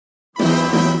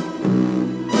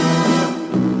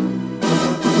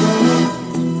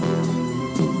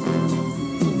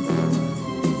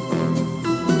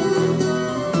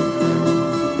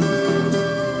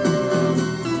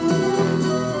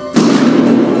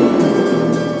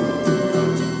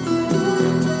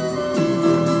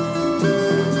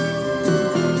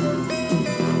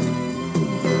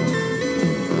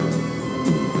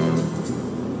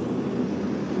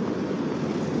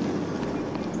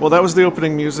Well, that was the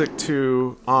opening music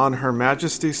to On Her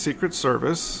Majesty's Secret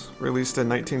Service, released in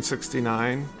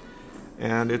 1969.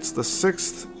 And it's the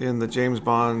sixth in the James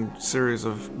Bond series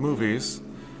of movies.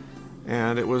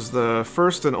 And it was the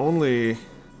first and only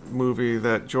movie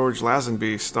that George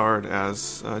Lazenby starred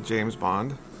as James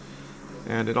Bond.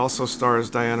 And it also stars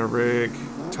Diana Rigg,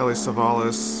 Telly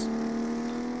Savalas,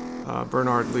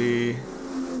 Bernard Lee,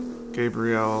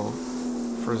 Gabriel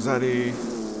Ferzetti.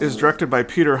 It is directed by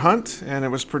Peter Hunt, and it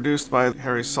was produced by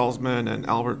Harry Salzman and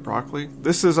Albert Broccoli.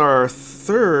 This is our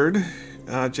third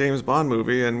James Bond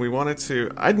movie, and we wanted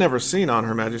to... I'd never seen On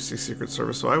Her Majesty's Secret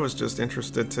Service, so I was just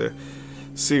interested to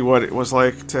see what it was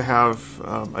like to have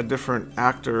a different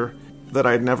actor that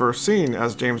I'd never seen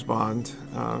as James Bond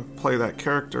play that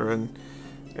character. And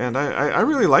I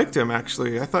really liked him,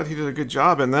 actually. I thought he did a good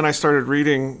job. And then I started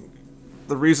reading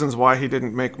the reasons why he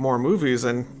didn't make more movies,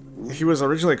 and he was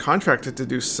originally contracted to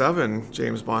do 7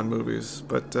 James Bond movies,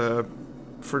 but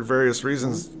for various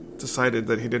reasons decided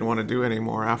that he didn't want to do any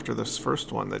more after this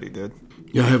first one that he did.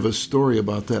 Yeah, I have a story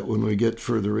about that when we get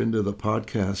further into the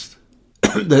podcast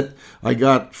that I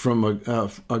got from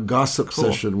a gossip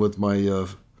session with my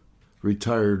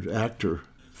retired actor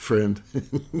friend.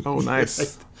 Oh,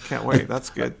 nice. Can't wait. That's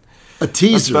good. A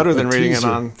teaser. That's better than reading it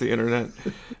on the internet.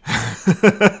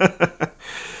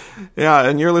 Yeah,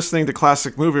 and you're listening to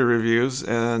Classic Movie Reviews,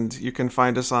 and you can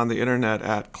find us on the internet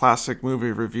at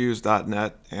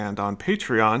classicmoviereviews.net, and on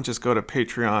Patreon, just go to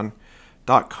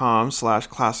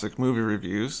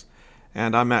patreon.com/classicmoviereviews.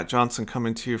 And I'm Matt Johnson,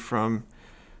 coming to you from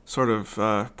sort of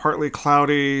partly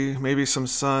cloudy, maybe some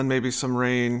sun, maybe some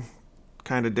rain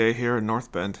kind of day here in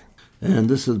North Bend. And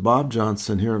this is Bob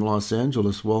Johnson here in Los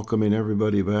Angeles, welcoming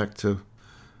everybody back to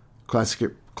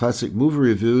Classic Movie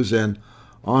Reviews and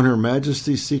On Her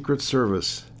Majesty's Secret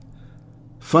Service.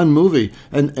 Fun movie.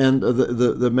 And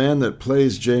the man that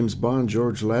plays James Bond,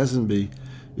 George Lazenby,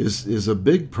 is a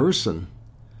big person.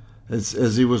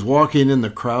 As he was walking in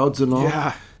the crowds and all,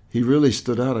 yeah, he really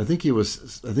stood out. I think he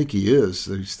is.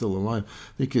 He's still alive.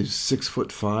 I think he's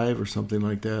 6'5" or something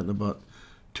like that, and about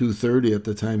 230 at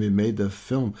the time he made the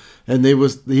film. And he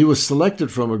was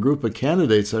selected from a group of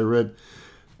candidates, I read,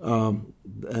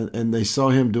 and they saw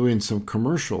him doing some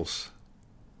commercials.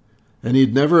 And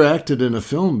he'd never acted in a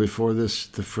film before this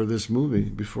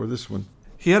one.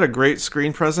 He had a great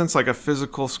screen presence, like a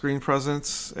physical screen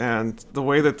presence, and the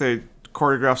way that they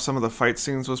choreographed some of the fight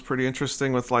scenes was pretty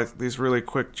interesting, with like these really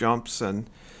quick jumps and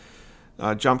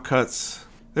jump cuts.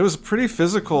 It was pretty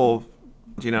physical,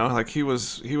 like he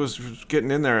was getting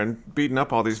in there and beating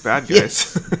up all these bad guys.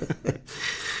 Yes.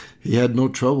 He had no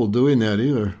trouble doing that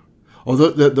either. Although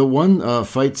the one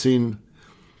fight scene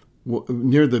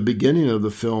near the beginning of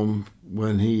the film,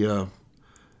 when he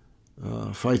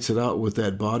fights it out with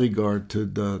that bodyguard to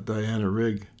Diana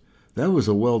Rigg, that was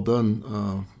a well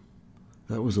done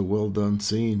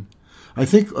scene. I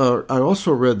think I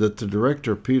also read that the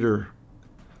director Peter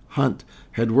Hunt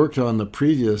had worked on the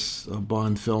previous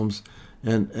Bond films,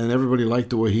 and everybody liked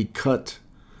the way he cut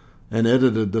and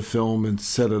edited the film and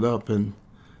set it up, and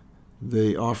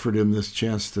they offered him this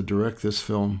chance to direct this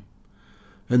film.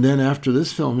 And then after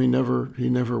this film, he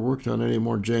never worked on any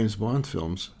more James Bond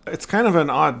films. It's kind of an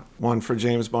odd one for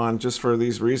James Bond, just for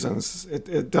these reasons.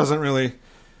 It doesn't really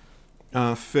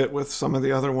fit with some of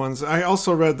the other ones. I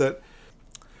also read that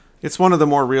it's one of the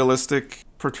more realistic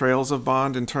portrayals of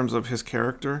Bond in terms of his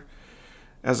character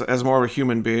as more of a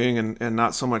human being, and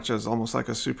not so much as almost like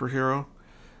a superhero.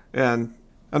 And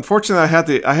unfortunately,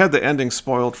 I had the ending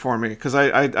spoiled for me, because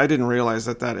I didn't realize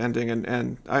that ending,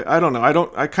 and I don't know.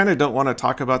 I kind of don't want to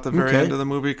talk about the very end of the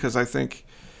movie, because I think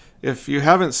if you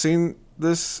haven't seen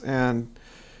this and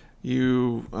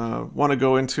you want to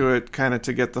go into it kind of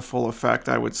to get the full effect,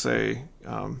 I would say,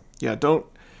 don't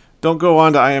go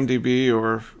on to IMDb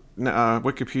or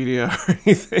Wikipedia or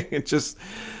anything. And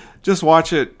just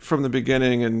watch it from the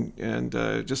beginning and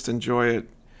just enjoy it.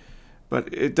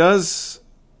 But it does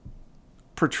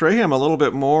portray him a little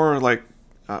bit more like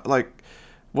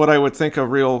what I would think a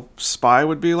real spy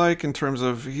would be like, in terms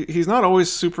of he's not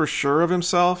always super sure of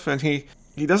himself, and he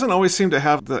doesn't always seem to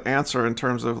have the answer in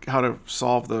terms of how to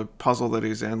solve the puzzle that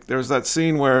he's in. There's that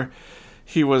scene where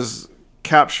he was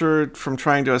captured from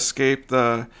trying to escape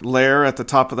the lair at the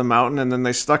top of the mountain, and then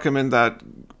they stuck him in that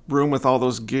room with all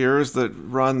those gears that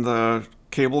run the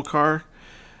cable car,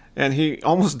 and he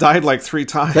almost died like 3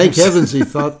 times. Thank heavens he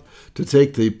thought to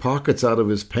take the pockets out of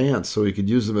his pants so he could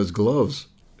use them as gloves.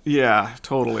 Yeah,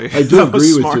 totally. I do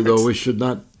agree with you, though. We should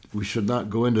not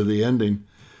go into the ending,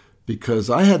 because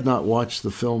I had not watched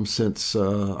the film since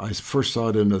I first saw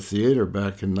it in the theater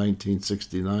back in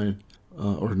 1969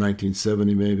 or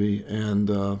 1970 maybe,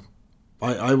 and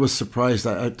I was surprised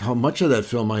at how much of that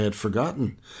film I had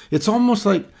forgotten. It's almost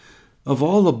like, of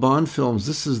all the Bond films,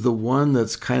 this is the one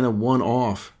that's kind of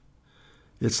one-off.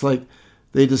 It's like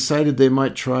they decided they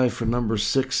might try for number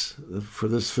 6 for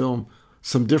this film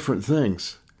some different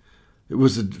things. It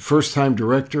was a first-time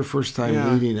director,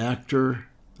 first-time leading actor.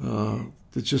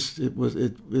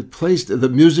 It plays. The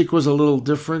music was a little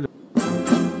different.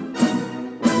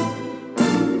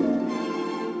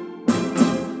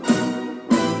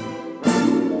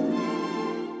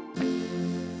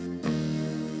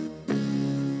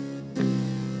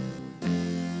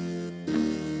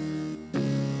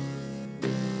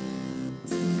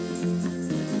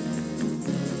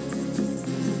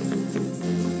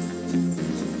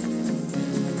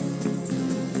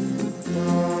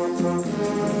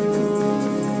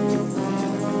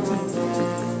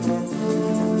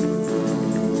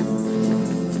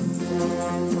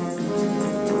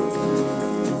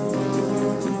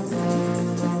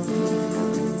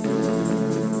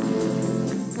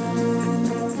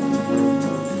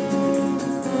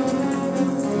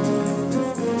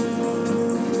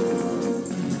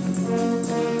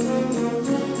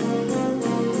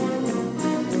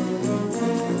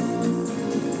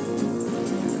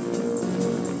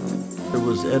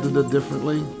 Was edited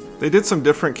differently. They did some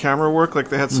different camera work, like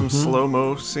they had some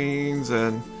slow-mo scenes,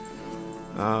 and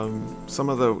some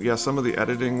of the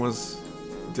editing was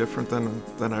different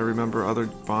than I remember other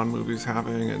Bond movies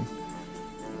having, and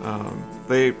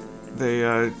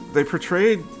they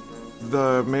portrayed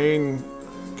the main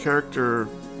character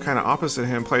kind of opposite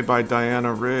him, played by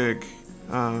Diana Rigg,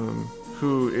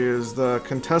 who is the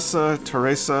Contessa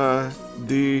Teresa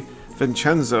di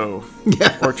Vincenzo,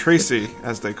 or Tracy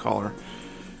as they call her.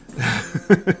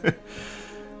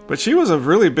 But she was a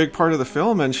really big part of the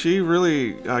film, and she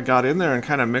really got in there and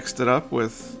kind of mixed it up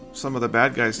with some of the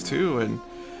bad guys too. And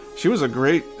she was a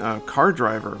great car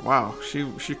driver. Wow,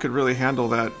 she could really handle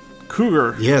that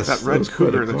Cougar, that red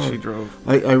Cougar that she drove.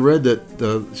 I read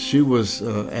that she was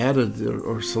added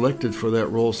or selected for that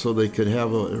role so they could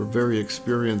have a very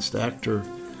experienced actor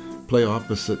play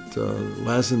opposite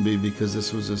Lazenby, because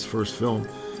this was his first film.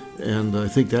 And I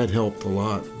think that helped a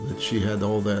lot, that she had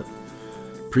all that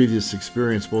previous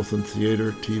experience, both in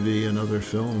theater, TV, and other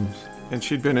films. And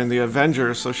she'd been in the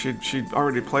Avengers, so she'd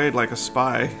already played like a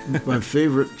spy. My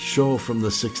favorite show from the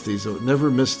 60s. I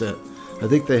never missed that. I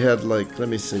think they had let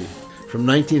me see, from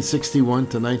 1961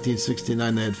 to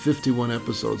 1969, they had 51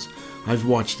 episodes. I've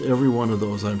watched every one of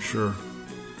those, I'm sure.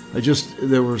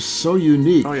 They were so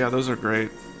unique. Oh yeah, those are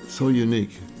great. So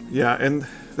unique. Yeah, and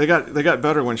they got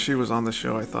better when she was on the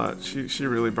show. I thought she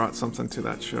really brought something to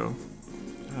that show.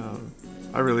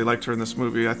 I really liked her in this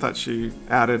movie. I thought she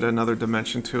added another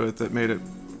dimension to it that made it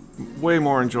way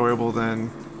more enjoyable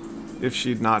than if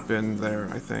she'd not been there,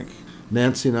 I think.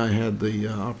 Nancy and I had the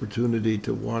opportunity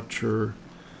to watch her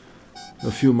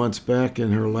a few months back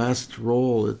in her last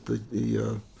role at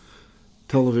the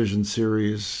television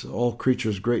series All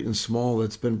Creatures Great and Small,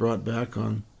 that's been brought back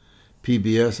on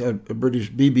PBS, British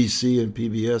BBC and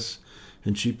PBS,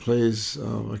 and she plays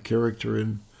a character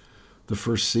in the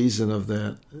first season of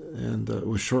that, and it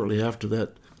was shortly after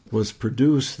that was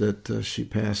produced that she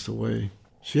passed away.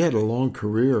 She had a long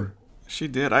career. She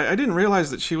did. I didn't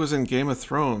realize that she was in Game of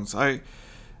Thrones. I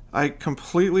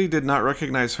completely did not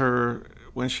recognize her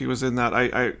when she was in that.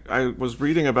 I was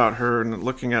reading about her and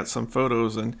looking at some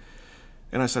photos, and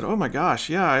I said, oh my gosh,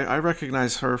 yeah, I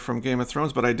recognize her from Game of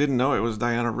Thrones, but I didn't know it was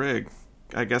Diana Rigg.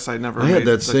 I guess I never had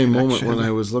that same moment when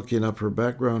I was looking up her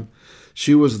background.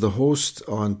 She was the host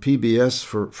on PBS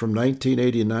from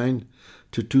 1989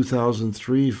 to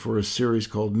 2003 for a series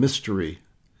called Mystery,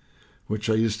 which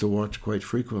I used to watch quite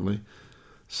frequently.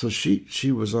 So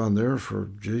she was on there for,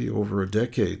 over a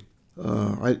decade.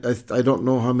 I don't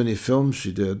know how many films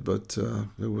she did, but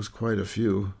it was quite a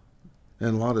few,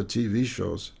 and a lot of TV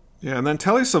shows. Yeah, and then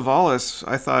Telly Savalas,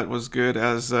 I thought, was good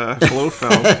as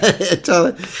Blofeld.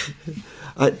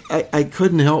 I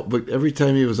couldn't help but every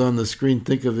time he was on the screen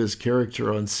think of his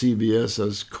character on CBS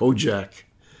as Kojak,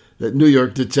 that New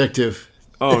York detective.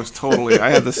 Oh, totally. I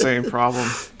had the same problem.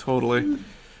 Totally.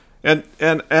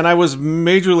 And I was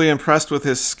majorly impressed with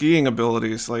his skiing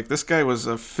abilities. Like, this guy was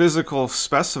a physical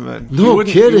specimen. No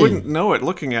kidding. You wouldn't know it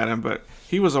looking at him, but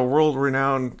he was a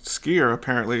world-renowned skier,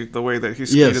 apparently, the way that he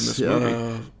skied in this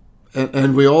movie.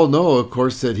 And we all know, of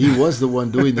course, that he was the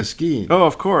one doing the skiing. Oh,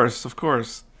 of course.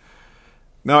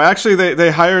 No, actually, they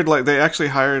actually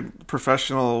hired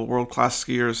professional world-class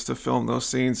skiers to film those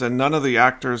scenes, and none of the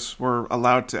actors were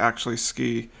allowed to actually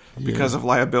ski because of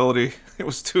liability. It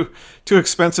was too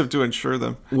expensive to insure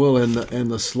them. Well,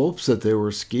 and the slopes that they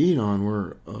were skiing on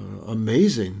were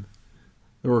amazing.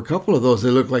 There were a couple of those. They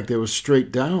looked like they were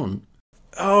straight down.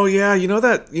 Oh yeah, you know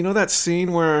that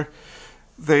scene where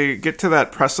they get to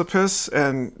that precipice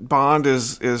and Bond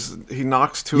is he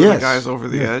knocks two of the guys over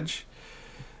the edge.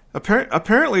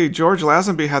 Apparently, George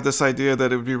Lazenby had this idea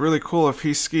that it would be really cool if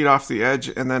he skied off the edge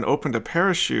and then opened a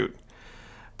parachute.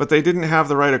 But they didn't have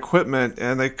the right equipment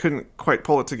and they couldn't quite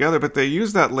pull it together. But they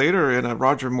used that later in a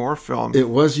Roger Moore film. It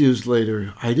was used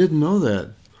later. I didn't know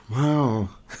that. Wow.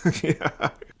 Yeah.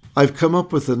 I've come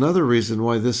up with another reason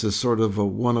why this is sort of a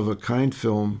one-of-a-kind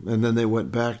film, and then they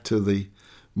went back to the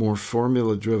more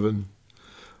formula-driven.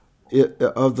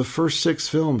 Of the first 6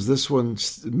 films, this one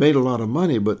made a lot of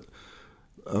money, but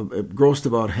it grossed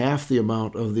about half the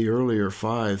amount of the earlier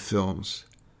 5 films.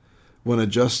 When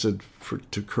adjusted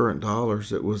to current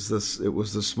dollars, it was the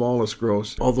smallest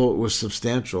gross, although it was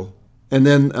substantial. And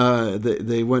then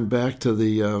they went back to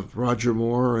the Roger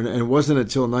Moore, and it wasn't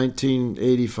until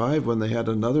 1985 when they had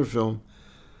another film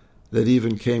that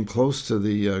even came close to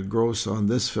the gross on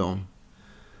this film.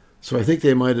 So I think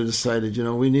they might have decided,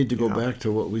 we need to go back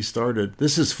to what we started.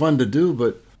 This is fun to do,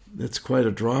 but it's quite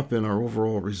a drop in our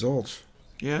overall results.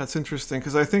 Yeah, it's interesting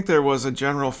because I think there was a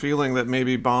general feeling that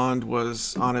maybe Bond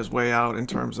was on his way out in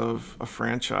terms of a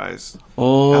franchise.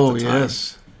 Oh,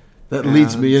 yes. That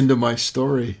leads me into my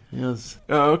story. Yes.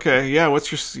 Oh, okay. Yeah.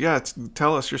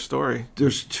 Tell us your story.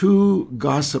 There's 2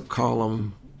 gossip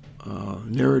column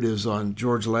narratives on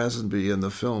George Lazenby in the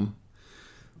film.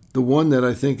 The one that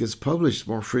I think is published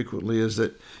more frequently is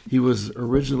that he was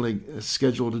originally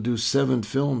scheduled to do 7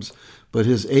 films, but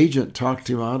his agent talked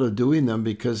him out of doing them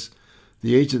because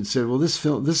the agent said, "Well,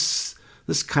 this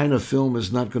kind of film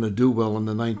is not going to do well in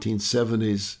the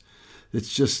 1970s.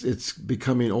 It's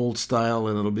becoming old style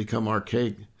and it'll become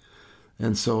archaic.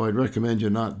 And so I'd recommend you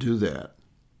not do that."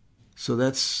 So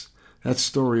that's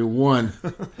story 1.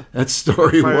 That's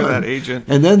story 1. That agent.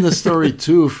 And then the story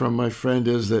 2 from my friend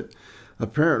is that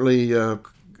apparently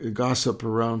gossip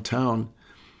around town,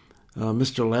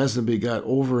 Mr. Lazenby got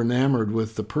over enamored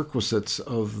with the perquisites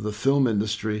of the film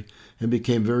industry and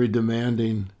became very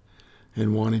demanding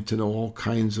and wanting to know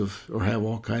have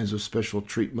all kinds of special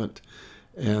treatment.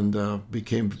 And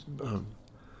became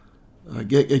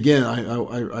again.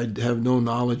 I have no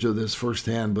knowledge of this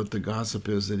firsthand, but the gossip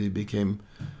is that he became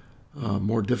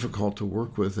more difficult to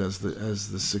work with as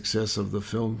the success of the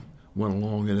film went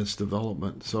along in its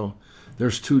development. So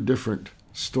there's 2 different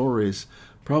stories,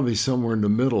 probably somewhere in the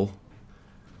middle.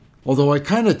 Although I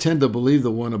kind of tend to believe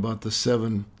the one about the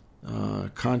 7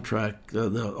 contract,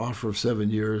 the offer of 7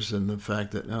 years, and the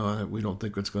fact that no, we don't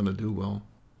think it's going to do well.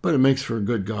 But it makes for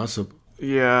good gossip.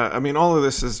 Yeah, I mean, all of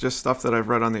this is just stuff that I've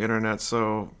read on the internet,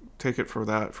 so take it for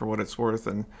what it's worth.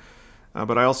 And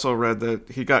but I also read that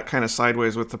he got kind of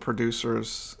sideways with the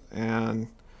producers, and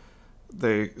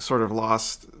they sort of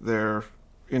lost their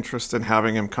interest in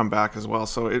having him come back as well.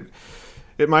 So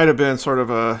it might have been sort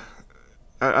of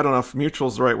I don't know if mutual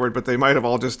is the right word, but they might have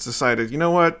all just decided, you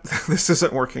know what, this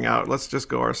isn't working out. Let's just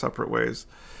go our separate ways.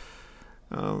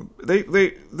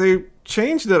 They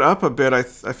changed it up a bit, I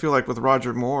feel like, with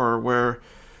Roger Moore, where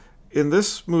in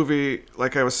this movie,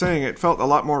 like I was saying, it felt a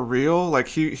lot more real. Like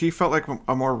he felt like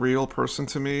a more real person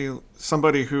to me,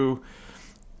 somebody who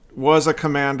was a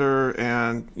commander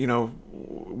and,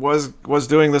 was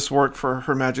doing this work for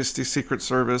Her Majesty's Secret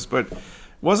Service, but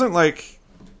wasn't like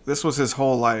this was his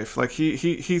whole life. Like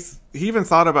he even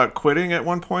thought about quitting at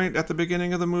one point at the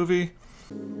beginning of the movie.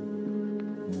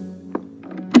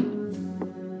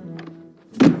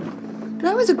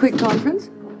 That was a quick conference.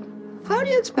 How do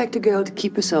you expect a girl to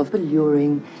keep herself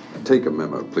alluring? Take a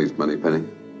memo, please, Moneypenny.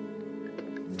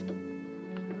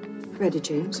 Ready,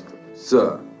 James?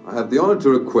 Sir, I have the honor to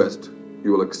request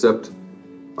you will accept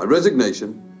my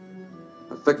resignation,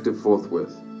 effective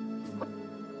forthwith.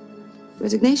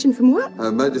 Resignation from what?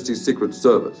 Her Majesty's Secret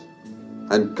Service.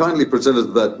 And kindly present us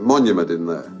that monument in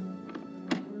there.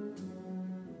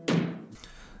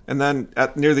 And then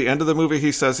near the end of the movie,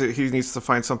 he says that he needs to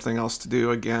find something else to do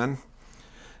again.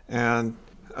 And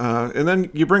then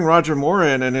you bring Roger Moore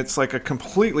in, and it's like a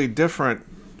completely different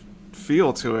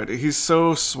feel to it. He's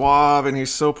so suave, and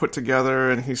he's so put together,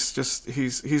 and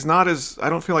he's not as, I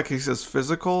don't feel like he's as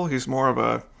physical. He's more of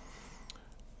a,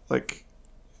 like,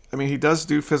 I mean, he does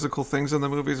do physical things in the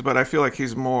movies, but I feel like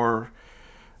he's more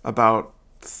about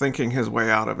thinking his way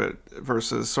out of it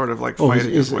versus sort of like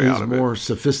fighting his way out of it. He's more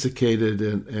sophisticated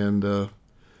and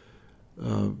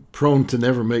prone to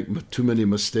never make too many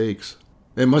mistakes.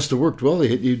 It must have worked well.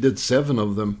 You did 7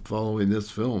 of them following this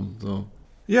film. So.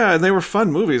 Yeah, and they were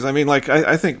fun movies. I mean, like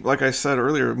I think, like I said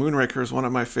earlier, Moonraker is one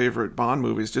of my favorite Bond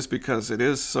movies just because it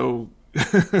is so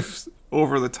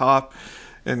over the top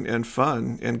and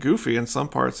fun and goofy in some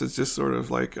parts. It's just sort of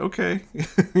like, okay,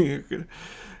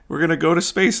 we're going to go to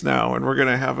space now, and we're going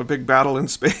to have a big battle in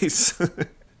space.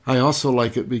 I also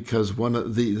like it because one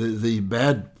of the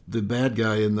bad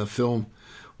guy in the film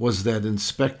was that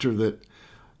inspector that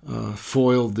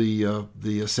foiled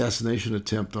the assassination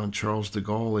attempt on Charles de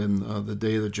Gaulle in The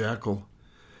Day of the Jackal.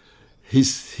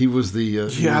 He was the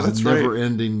that's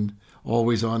never-ending,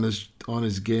 always on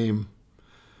his game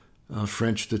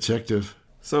French detective.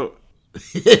 So,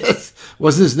 yes,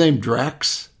 wasn't his name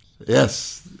Drax?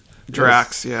 Yes,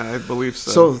 Drax. Yes. Yeah, I believe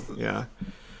so. Yeah.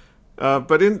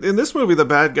 But in this movie, the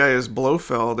bad guy is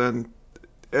Blofeld,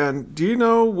 and do you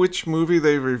know which movie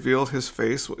they revealed his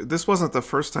face? This wasn't the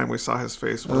first time we saw his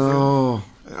face, was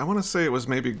it? I want to say it was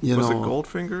maybe, it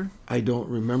Goldfinger? I don't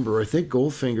remember. I think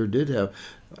Goldfinger did have,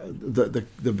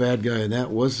 the bad guy in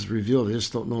that was revealed. I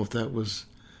just don't know if that was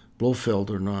Blofeld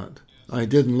or not. I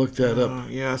didn't look that up.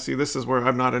 Yeah, see, this is where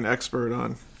I'm not an expert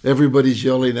on. Everybody's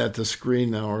yelling at the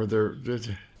screen now, or they're...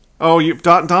 Oh,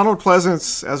 Donald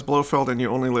Pleasance as Blofeld and You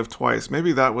Only Live Twice.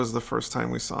 Maybe that was the first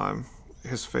time we saw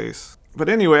his face. But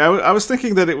anyway, I was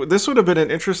thinking that this would have been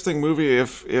an interesting movie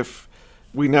if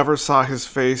we never saw his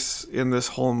face in this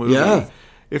whole movie. Yeah.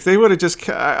 If they would have just...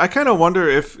 I kind of wonder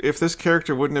if this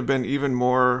character wouldn't have been even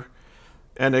more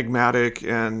enigmatic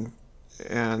and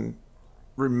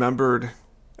remembered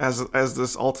as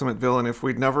this ultimate villain if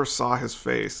we never saw his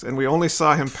face and we only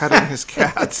saw him petting his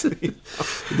cat.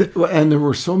 And there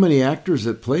were so many actors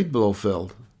that played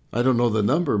Blofeld. I don't know the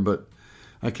number, but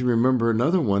I can remember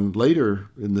another one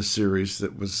later in the series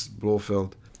that was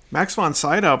Blofeld. Max von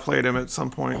Sydow played him at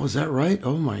some point. Oh, is that right?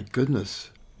 Oh, my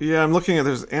goodness. Yeah, I'm looking at,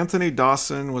 there's Anthony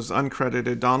Dawson was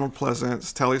uncredited, Donald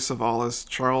Pleasance, Telly Savalas,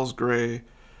 Charles Gray,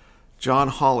 John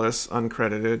Hollis,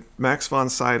 uncredited, Max von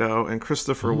Sydow, and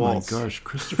Christopher Waltz. Oh my gosh,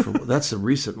 Christopher! That's a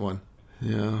recent one.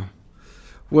 Yeah.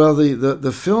 Well,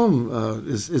 the film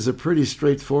is a pretty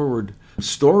straightforward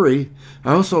story.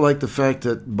 I also like the fact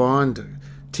that Bond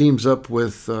teams up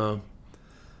with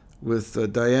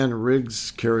Diana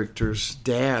Rigg's character's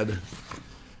dad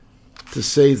to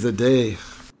save the day.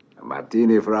 A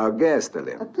martini for our guest,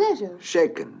 Ellen. A pleasure.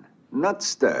 Shaken, not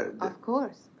stirred. Of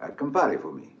course. Campari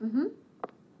for me. Mm-hmm.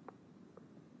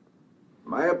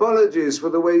 My apologies for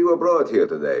the way you were brought here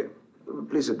today.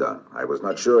 Please sit down. I was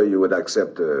not sure you would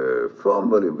accept a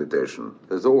formal invitation.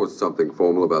 There's always something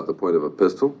formal about the point of a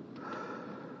pistol.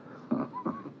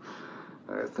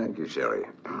 Thank you, Sherry.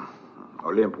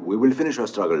 Olymp, we will finish our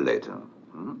struggle later.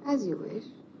 As you wish.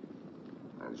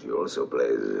 And she also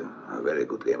plays a very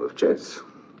good game of chess.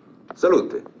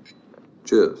 Salute.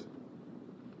 Cheers.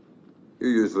 You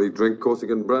usually drink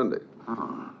Corsican brandy.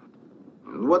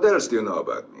 What else do you know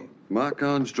about me?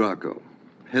 Marc-Ange Draco,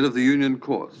 head of the Union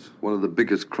Courts, one of the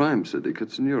biggest crime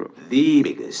syndicates in Europe. The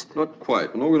biggest. Not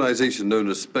quite. An organization known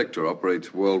as Spectre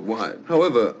operates worldwide.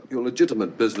 However, your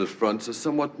legitimate business fronts are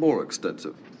somewhat more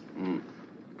extensive.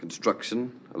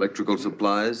 Construction, electrical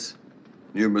supplies,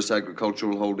 numerous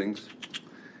agricultural holdings.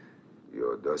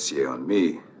 Your dossier on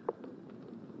me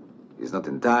is not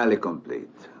entirely complete.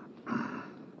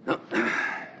 I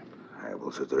have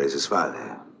also Teresa's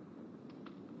father.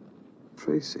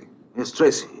 Tracy. Yes,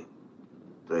 Tracy.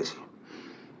 Tracy.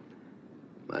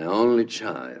 My only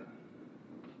child.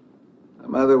 My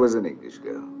mother was an English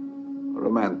girl,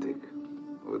 romantic,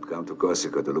 who would come to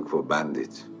Corsica to look for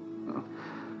bandits.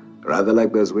 Rather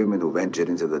like those women who ventured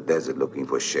into the desert looking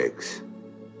for sheikhs.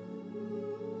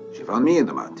 She found me in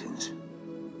the mountains,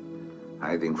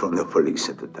 hiding from the police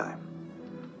at the time.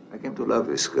 I came to love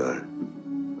this girl.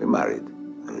 We married.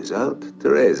 The result,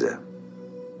 Teresa.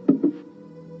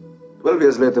 12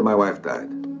 years later, my wife died.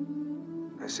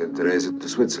 I sent Teresa to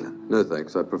Switzerland. No,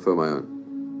 thanks. I prefer my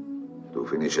own. To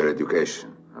finish her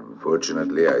education.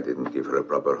 Unfortunately, I didn't give her a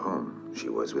proper home. She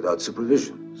was without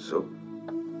supervision, so...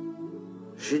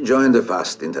 she joined a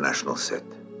vast international set.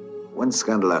 One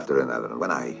scandal after another. And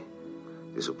when I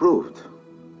disapproved,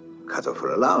 cut off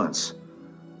her allowance,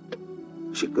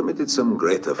 she committed some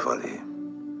greater folly.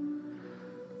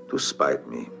 To spite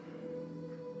me.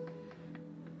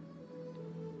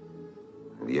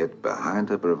 And yet, behind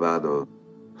her bravado,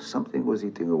 something was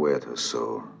eating away at her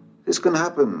soul. This can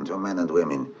happen to men and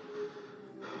women.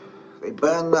 They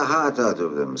burn the heart out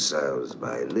of themselves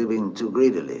by living too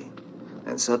greedily.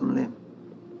 And suddenly,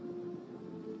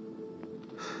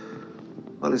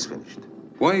 all is finished.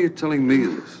 Why are you telling me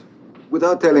this?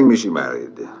 Without telling me, she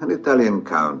married an Italian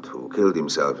count who killed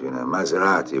himself in a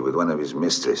Maserati with one of his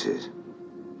mistresses.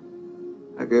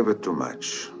 I gave her too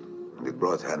much, and it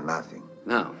brought her nothing.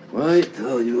 Now, why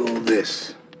tell you all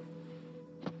this?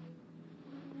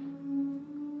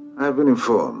 I've been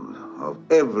informed of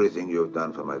everything you've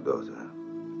done for my daughter.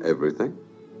 Everything?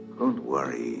 Don't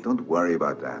worry. Don't worry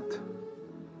about that.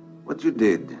 What you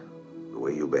did, the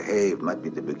way you behaved, might be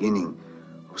the beginning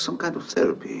of some kind of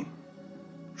therapy.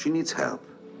 She needs help.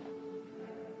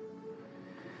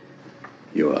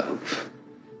 Your help.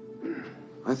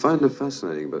 I find her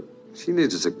fascinating, but she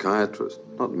needs a psychiatrist,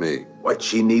 not me. What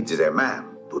she needs is a man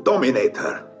to dominate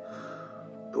her,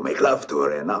 to make love to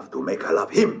her enough to make her love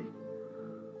him.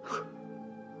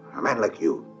 A man like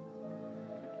you.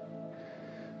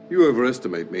 You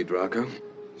overestimate me, Draco.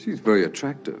 She's very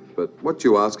attractive, but what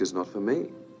you ask is not for me.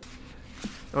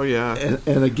 Oh yeah.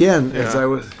 And again, as Yeah. I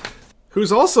was,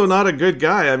 Who's also not a good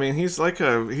guy. I mean, he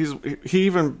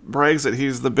even brags that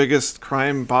he's the biggest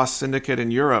crime boss syndicate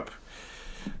in Europe,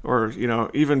 or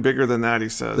even bigger than that. He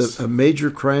says. a major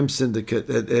crime syndicate,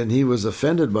 and he was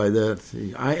offended by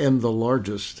that. I am the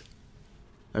largest.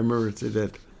 I remember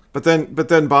that. But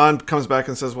then Bond comes back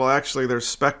and says, "Well, actually, there's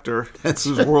Spectre,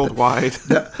 who's worldwide."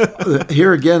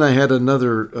 Here again, I had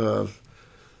another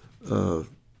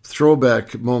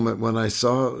throwback moment when I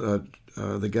saw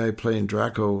the guy playing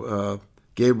Draco,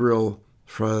 Gabriel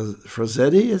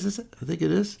Frazetti. Is it? I think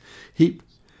it is.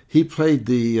 He played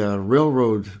the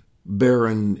railroad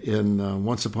baron in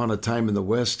Once Upon a Time in the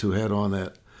West, who had on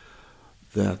that.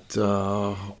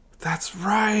 That's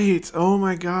right. Oh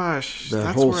my gosh. That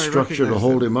That's whole where I structure to recognize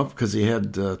hold it. him up because he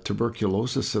had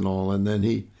tuberculosis and all, and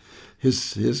then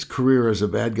his career as a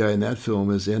bad guy in that film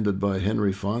is ended by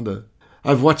Henry Fonda.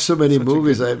 I've watched so many Such a good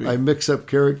movies, movie. I mix up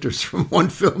characters from one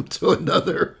film to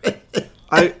another.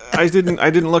 I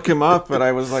didn't look him up, but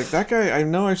I was like, that guy. I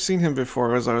know I've seen him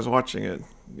before as I was watching it.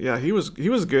 Yeah, he was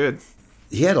good.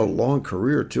 He had a long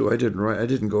career too. I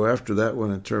didn't go after that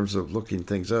one in terms of looking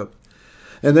things up.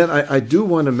 And then I do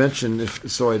want to mention,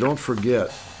 so I don't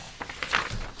forget,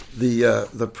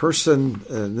 the person,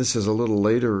 and this is a little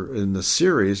later in the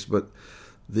series, but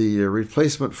the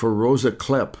replacement for Rosa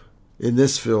Klepp in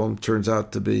this film turns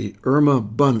out to be Irma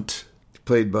Bunt,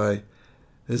 played by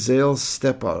Azael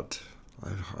Stepout.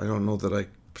 I don't know that I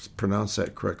pronounced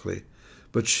that correctly,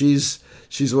 but she's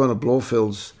one of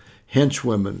Blofeld's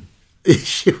henchwomen. Yeah,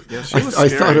 she was I scary.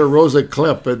 thought her Rosa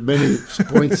Klepp at many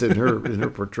points in her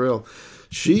portrayal.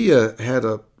 She had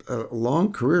a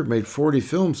long career, made 40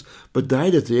 films, but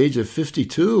died at the age of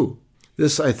 52.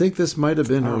 I think this might have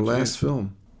been her last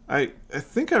film. I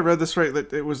think I read this right,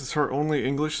 that it was her only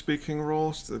English-speaking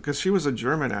role, because she was a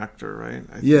German actor, right?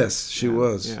 I think. Yes, she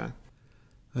was. Yeah.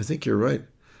 I think you're right.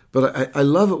 But I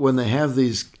love it when they have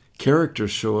these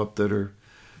characters show up that are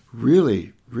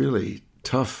really, really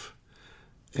tough.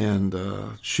 And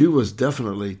she was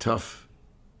definitely tough.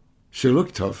 She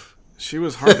looked tough. She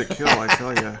was hard to kill, I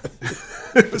tell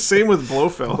you. Same with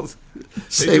Blofeld. They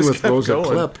Same just with kept Rosa going.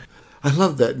 Klepp. I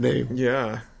love that name.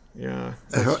 Yeah.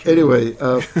 That's true. Anyway,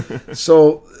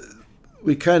 so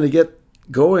we kind of get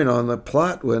going on the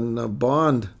plot when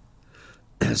Bond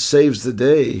saves the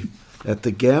day at the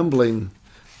gambling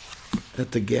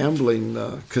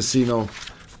casino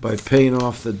by paying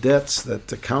off the debts that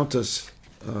the Countess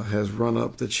has run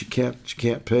up that she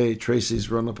can't pay. Tracy's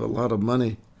run up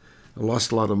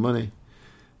lost a lot of money,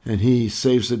 and he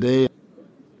saves the day.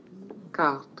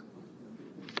 Carte.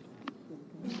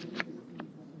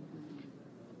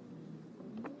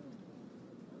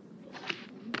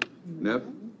 Neuf.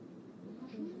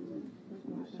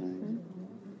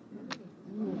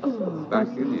 Back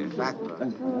in here. Back.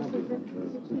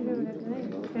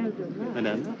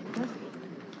 Madame.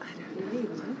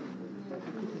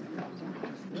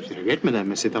 Je regrette, madame,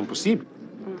 mais c'est impossible.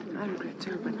 I regret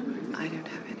too, but I don't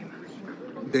have any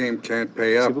money. Dame can't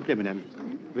pay S'il up. vous plaît, madame.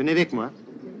 Venez avec moi.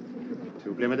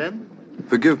 S'il vous plaît, madame.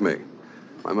 Forgive me.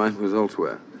 My mind was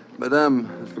elsewhere. Madame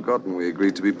has forgotten we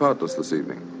agreed to be partners this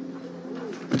evening.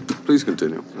 Please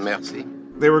continue. Merci.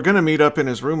 They were going to meet up in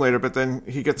his room later, but then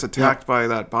he gets attacked by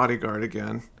that bodyguard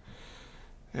again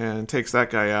and takes that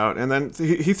guy out. And then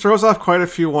he throws off quite a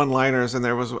few one-liners, and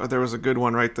there was a good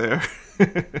one right there.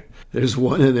 There's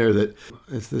one in there that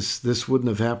if this wouldn't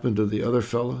have happened to the other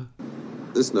fella.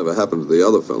 This never happened to the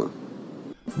other fella.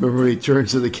 Remember when he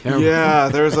turns to the camera? Yeah,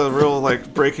 there's a real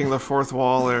breaking the fourth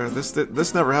wall there. This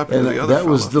never happened And to the other that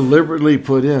was fella. deliberately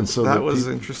put in so That that was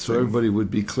so interesting. everybody would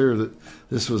be clear that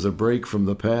this was a break from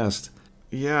the past.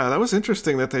 Yeah, that was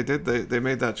interesting that they did. They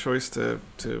made that choice to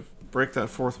break that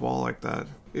fourth wall like that.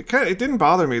 It didn't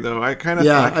bother me though. I kind of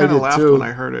did laughed too. when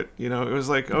I heard it. It was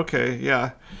like, okay,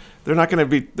 yeah, they're not going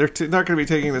to be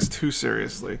taking this too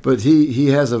seriously. But he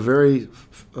has a very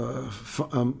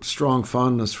strong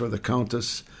fondness for the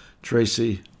Countess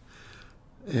Tracy,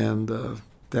 and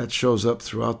that shows up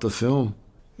throughout the film.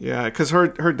 Yeah, because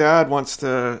her dad wants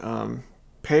to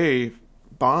pay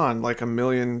Bond like $1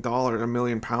 million, £1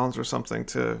 million or something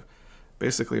to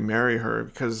basically marry her,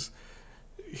 because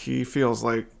he feels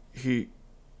like he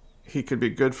could be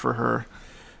good for her,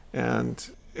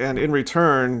 and in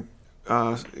return,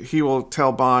 he will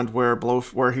tell Bond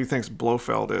where he thinks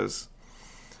Blofeld is.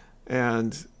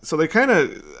 And so they kind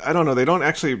of, I don't know, they don't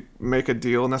actually make a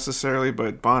deal necessarily,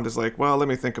 but Bond is like, well, let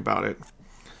me think about it.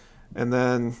 And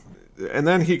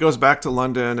then he goes back to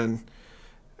London, and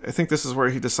I think this is where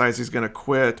he decides he's going to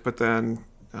quit, but then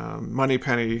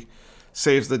Moneypenny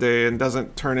saves the day and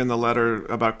doesn't turn in the letter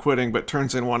about quitting, but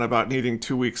turns in one about needing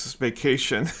 2 weeks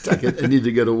vacation. I need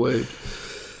to get away.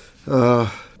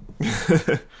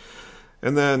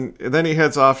 And then he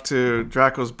heads off to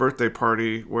Draco's birthday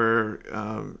party, where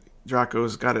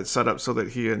Draco's got it set up so that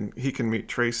he can meet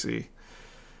Tracy.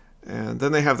 And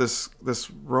then they have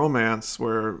this romance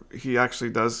where he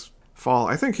actually does fall.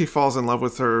 I think he falls in love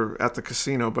with her at the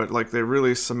casino, but like they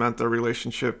really cement their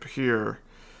relationship here.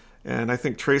 And I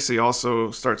think Tracy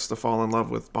also starts to fall in love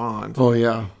with Bond. Oh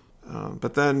yeah.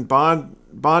 But then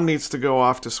Bond needs to go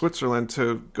off to Switzerland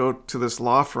to go to this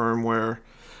law firm where,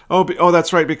 oh,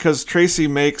 that's right, because Tracy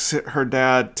makes her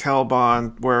dad tell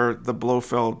Bond where the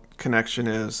Blofeld connection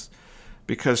is,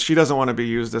 because she doesn't want to be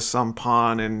used as some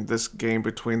pawn in this game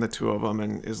between the two of them,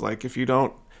 and is like, if you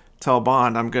don't tell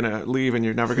Bond, I'm going to leave and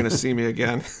you're never going to see me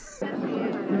again.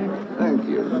 Thank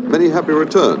you. Many happy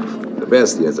returns. The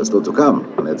best years are still to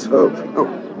come. Let's hope. Oh,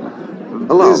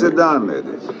 allow Please me. sit down,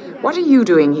 ladies. What are you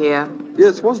doing here?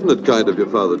 Yes, wasn't it kind of your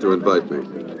father to invite me?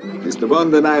 Mr.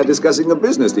 Bond and I are discussing a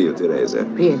business deal, Teresa.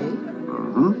 Really?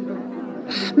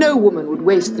 Mm-hmm. No woman would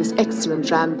waste this excellent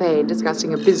champagne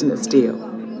discussing a business deal.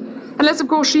 Unless, of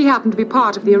course, she happened to be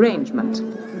part of the arrangement.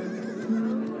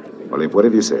 Olymp, what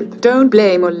have you said? Don't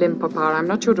blame Olymp, Papa. I'm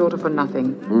not your daughter for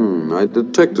nothing. I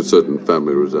detect a certain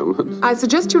family resemblance. I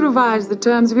suggest you revise the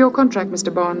terms of your contract,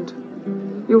 Mr. Bond.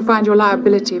 You'll find your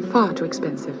liability far too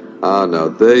expensive. Ah, now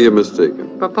there you're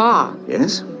mistaken. Papa,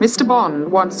 Yes? Mr. Bond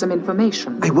wants some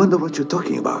information. I wonder what you're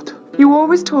talking about. You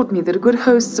always taught me that a good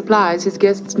host supplies his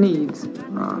guests' needs.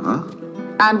 Uh-huh.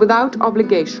 And without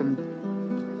obligation.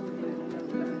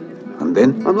 And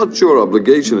then? I'm not sure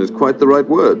obligation is quite the right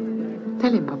word.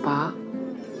 Tell him, Papa.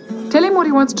 Tell him what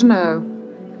he wants to know.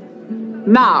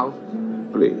 Now.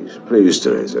 Please,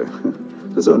 Teresa.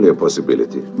 There's only a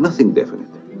possibility. Nothing definite.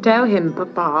 Tell him,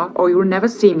 Papa, or you'll never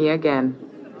see me again.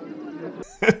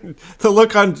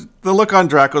 The look on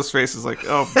Draco's face is like,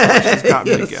 oh, she's got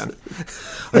me again.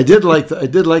 I did like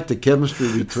the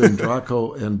chemistry between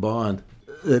Draco and Bond.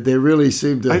 They really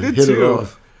seemed to hit it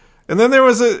off. And then there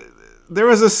was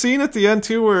a scene at the end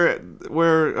too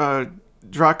where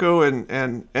Draco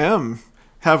and M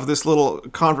have this little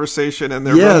conversation, and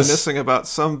they're reminiscing about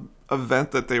some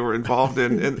event that they were involved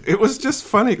in, and it was just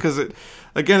funny because it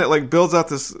like builds out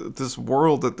this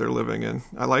world that they're living in.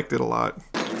 I liked it a lot.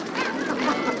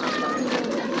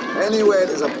 Anyway, it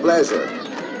is a pleasure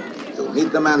to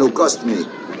meet the man who cost me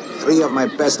 3 of my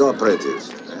best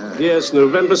operatives. Yes,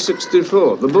 November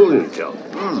 64, the bullion job.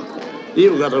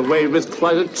 You got away with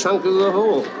quite a chunk of the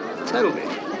haul. Tell me.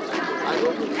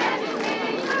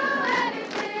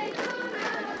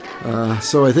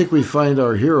 So I think we find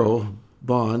our hero,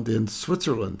 Bond, in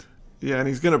Switzerland. Yeah, and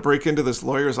he's going to break into this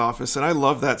lawyer's office, and I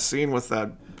love that scene with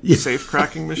that safe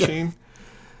cracking machine.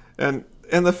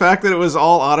 And the fact that it was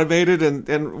all automated,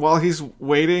 and while he's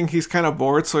waiting, he's kind of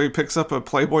bored, so he picks up a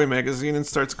Playboy magazine and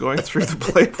starts going through the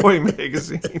Playboy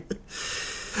magazine.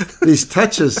 These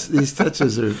touches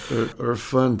are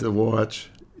fun to watch.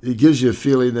 It gives you a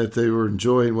feeling that they were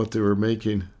enjoying what they were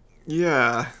making.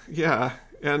 Yeah.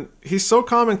 And he's so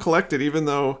calm and collected, even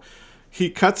though he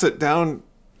cuts it down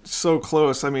so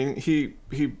close. I mean, he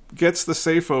gets the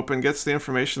safe open, gets the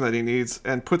information that he needs,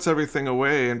 and puts everything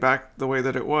away and back the way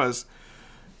that it was.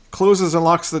 Closes and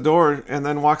locks the door, and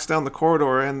then walks down the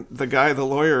corridor, and the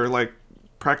lawyer, like,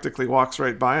 practically walks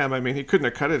right by him. I mean, he couldn't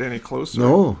have cut it any closer.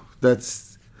 No,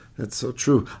 that's so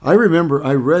true. I remember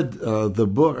I read the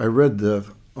book. I read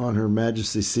On Her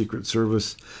Majesty's Secret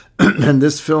Service, and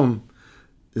this film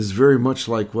is very much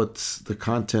like what's the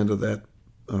content of that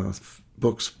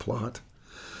book's plot,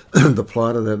 the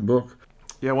plot of that book.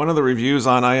 Yeah, one of the reviews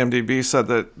on IMDb said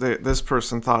that this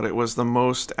person thought it was the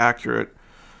most accurate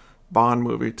Bond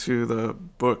movie to the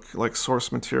book, like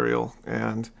source material,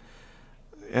 and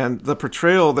the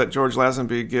portrayal that George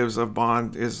Lazenby gives of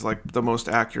Bond is like the most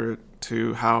accurate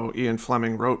to how Ian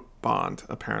Fleming wrote Bond,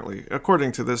 apparently,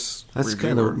 according to this That's reviewer.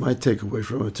 kind of my takeaway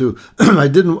from it too. I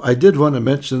did want to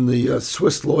mention the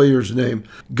Swiss lawyer's name,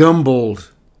 Gumbold.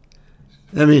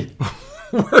 I mean,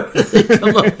 Where did they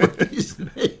come up with these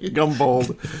names?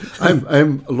 Gumbold.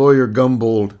 I'm lawyer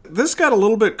Gumbold. This got a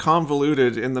little bit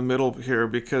convoluted in the middle here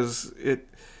because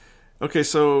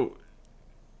so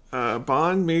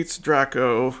Bond meets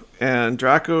Draco, and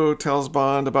Draco tells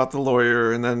Bond about the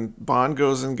lawyer, and then Bond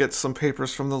goes and gets some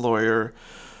papers from the lawyer,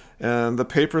 and the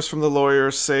papers from the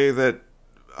lawyer say that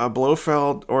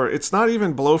Blofeld, or it's not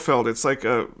even Blofeld, it's like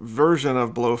a version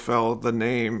of Blofeld, the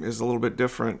name is a little bit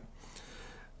different,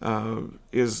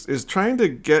 is trying to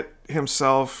get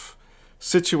himself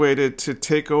situated to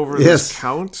take over this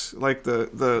count, like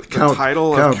the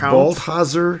title of Count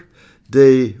Balthazar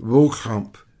de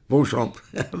Beauchamp.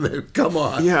 Come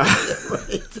on. Yeah.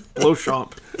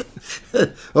 Beauchamp.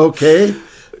 Okay.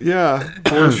 Yeah,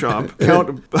 Beauchamp.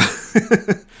 Count.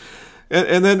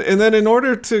 and then in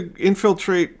order to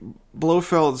infiltrate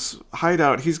Blofeld's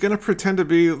hideout, he's going to pretend to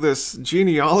be this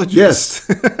genealogist.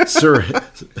 Yes, Sir.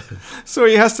 So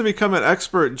he has to become an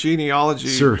expert genealogy.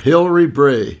 Sir Hilary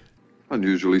Bray.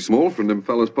 Unusually small for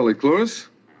Nymphalis polychlorus.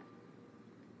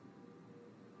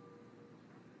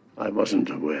 I wasn't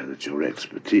aware that your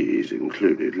expertise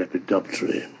included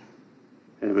Lepidoptera.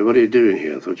 Anyway, what are you doing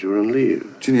here? I thought you were on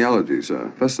leave. Genealogy is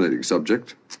a fascinating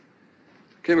subject.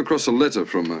 Came across a letter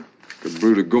from a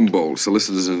Gebruder Gumbold,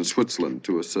 solicitors in Switzerland,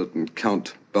 to a certain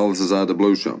Count Balthazar de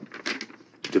Beauchamp.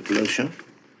 De Beauchamp?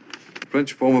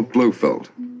 French form of Blofeld.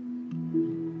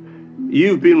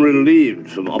 You've been relieved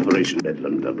from Operation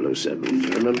Bedlam 007, do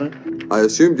you remember? I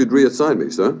assumed you'd reassign me,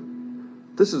 sir.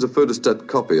 This is a photostat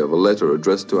copy of a letter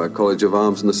addressed to our College of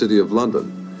Arms in the City of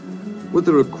London, with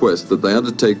the request that they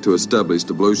undertake to establish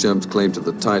de Beauchamp's claim to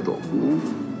the title.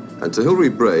 And Sir Hilary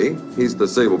Bray, he's the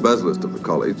sable basilisk of the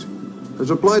college, has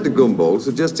replied to Gumbold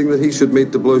suggesting that he should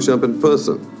meet de Beauchamp in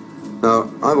person. Now,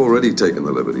 I've already taken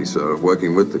the liberty, sir, of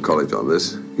working with the college on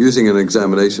this, using an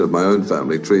examination of my own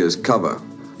family tree as cover.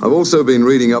 I've also been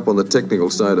reading up on the technical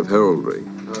side of heraldry.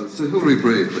 Sir Hilary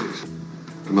Bray, please.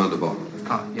 Commander Bond.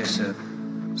 Ah, yes, sir.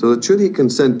 So that should he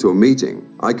consent to a meeting,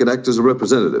 I could act as a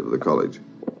representative of the college.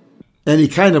 And he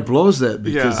kind of blows that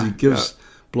because he gives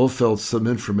Blofeld some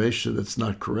information that's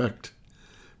not correct.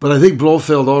 But I think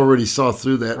Blofeld already saw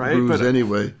through that ruse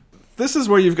anyway. This is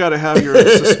where you've got to have your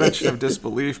suspension of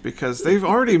disbelief, because they've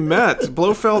already met.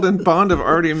 Blofeld and Bond have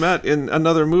already met in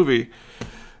another movie.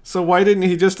 So why didn't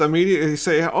he just immediately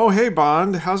say, "Oh, hey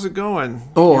Bond, how's it going?"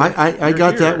 Oh, I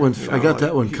got that one. I got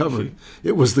that one covered.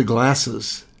 It was the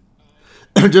glasses.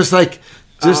 just like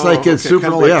in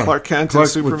Superman, like Clark Kent and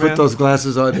Superman would put those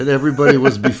glasses on, and everybody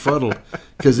was befuddled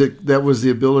because that was the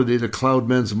ability to cloud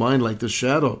men's mind like the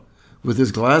Shadow with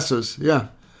his glasses. Yeah.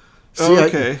 See,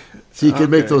 you can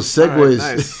make those segues.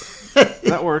 Right, nice.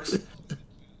 That works.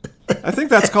 I think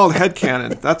that's called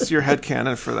headcanon. That's your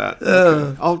headcanon for that.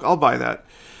 Okay. I'll buy that.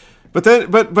 But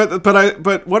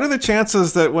what are the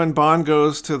chances that when Bond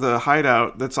goes to the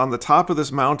hideout that's on the top of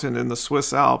this mountain in the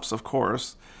Swiss Alps, of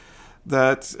course,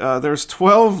 that there's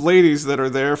 12 ladies that are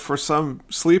there for some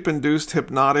sleep-induced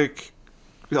hypnotic,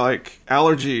 like,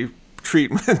 allergy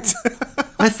treatment?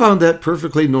 I found that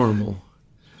perfectly normal.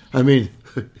 I mean,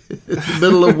 it's the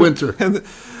middle of winter, and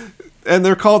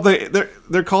they're called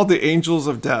the Angels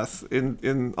of Death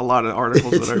in a lot of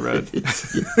articles that I read.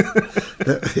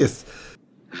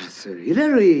 Sir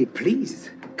Hilary, please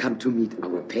come to meet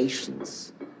our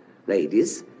patients.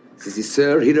 Ladies, this is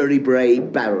Sir Hilary Bray,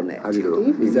 Baronet. How do you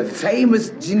do? He's a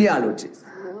famous genealogist.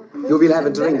 You will have a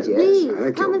drink, yes? Please,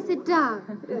 Thank come you. and sit down.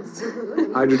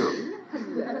 How do you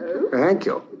do? Thank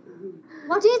you.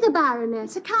 What is a baronet?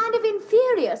 It's a kind of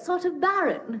inferior sort of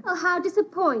baron. Oh, how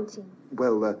disappointing.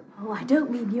 Well, Oh, I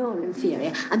don't mean you're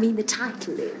inferior. I mean the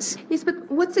title is. Yes, but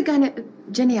what's a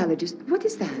genealogist? What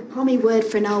is that? Pommy word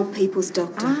for an old people's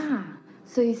doctor. Ah,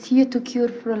 so he's here to cure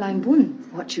Fräulein Bund.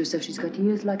 Watch you so she's got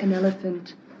ears like an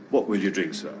elephant. What will you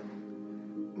drink, sir?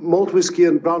 malt whiskey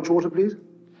and branch water, please.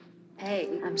 Hey,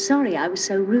 I'm sorry I was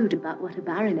so rude about what a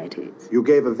baronet is. You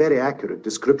gave a very accurate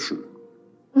description.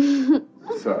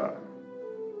 Sir.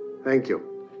 Thank you.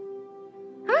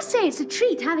 I say it's a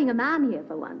treat having a man here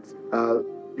for once.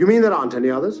 You mean there aren't any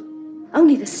others?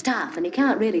 Only the staff, and you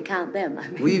can't really count them, I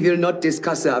mean. We will not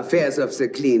discuss the affairs of the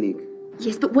clinic.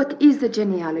 Yes, but what is the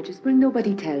genealogist? Will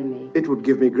nobody tell me? It would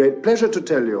give me great pleasure to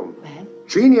tell you. Well?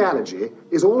 Genealogy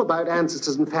is all about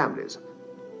ancestors and families.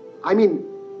 I mean,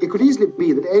 it could easily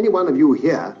be that any one of you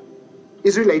here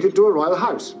is related to a royal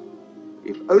house.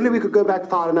 If only we could go back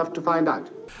far enough to find out.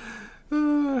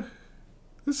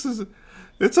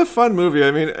 It's a fun movie.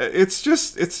 I mean, it's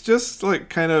just like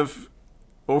kind of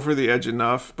over the edge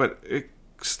enough, but it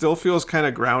still feels kind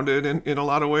of grounded in a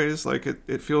lot of ways. Like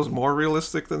it feels more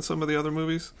realistic than some of the other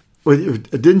movies. Well,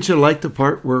 didn't you like the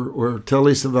part where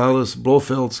Telly Savalas,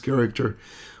 Blofeld's character,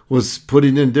 was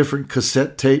putting in different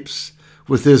cassette tapes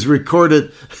with his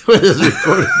recorded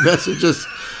messages?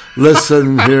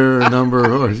 Listen here, number.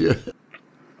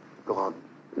 Go on.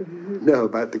 No,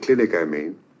 about the clinic, I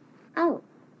mean. Oh.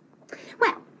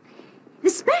 Well,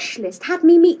 the specialist had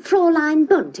me meet Fraulein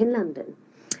Bunt in London,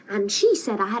 and she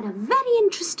said I had a very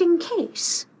interesting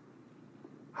case.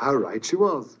 How right she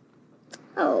was.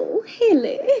 Oh,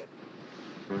 Hilly.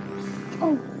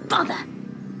 Oh, bother.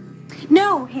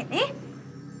 No, Hilly.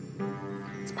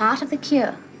 It's part of the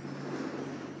cure.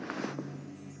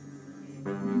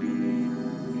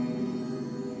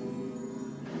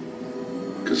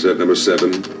 Cassette number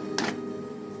 7.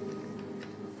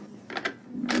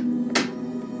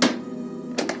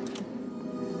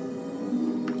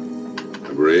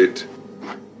 Number 8.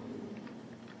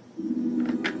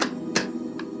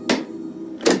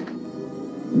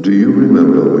 Do you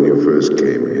remember when you first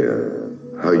came here,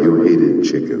 how you hated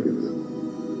chickens?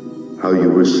 How you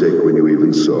were sick when you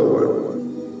even saw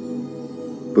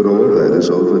one? But all that is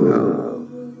over now,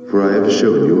 for I have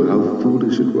shown you how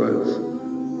foolish it was,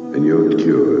 and your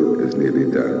cure is nearly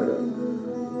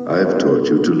done. I have taught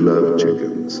you to love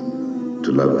chickens,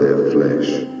 to love their flesh,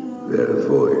 their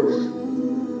voice.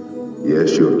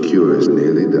 Yes, your cure is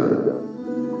nearly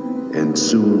done, and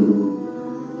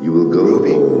soon you will go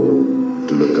home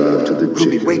to look after the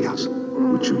chickens,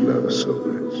 which you love so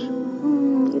much.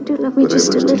 You do love me But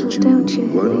just I a must little, teach you don't you?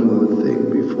 one more thing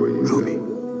before you go.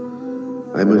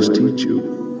 I must teach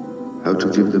you how to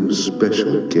give them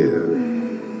special care.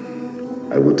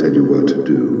 I will tell you what to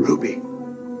do. Ruby.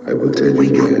 I will tell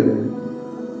you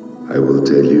when. I will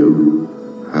tell you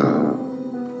how.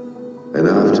 And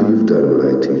after you've done what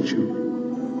I teach you,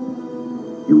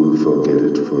 you will forget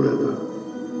it forever.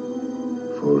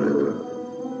 Forever.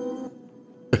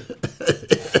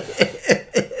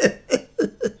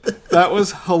 That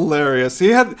was hilarious. He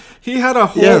had a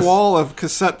whole wall of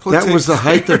cassette tapes. That was the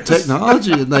height of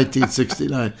technology in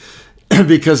 1969,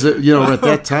 because at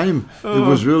that time it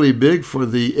was really big for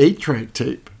the 8-track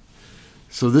tape.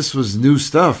 So this was new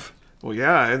stuff. Well,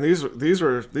 yeah, and these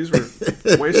were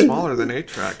way smaller than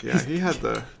 8-track. Yeah, he had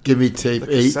the Give me tape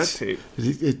the 8. cassette tape.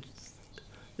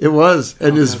 It was,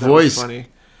 and his voice. Was funny.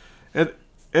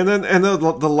 And then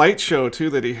the light show too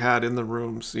that he had in the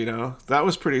rooms, that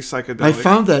was pretty psychedelic. I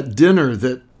found that dinner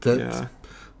that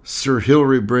Sir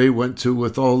Hilary Bray went to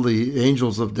with all the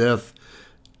angels of death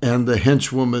and the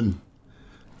henchwoman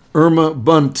Irma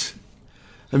Bunt.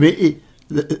 I mean,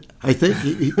 I think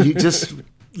he just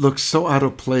looked so out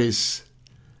of place,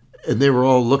 and they were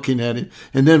all looking at him.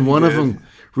 And then one of them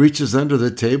reaches under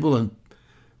the table and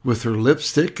with her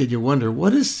lipstick, and you wonder,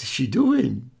 what is she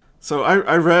doing? So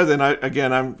I read,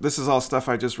 and this is all stuff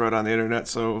I just read on the internet,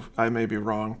 so I may be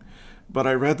wrong, but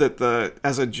I read that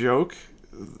as a joke,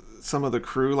 some of the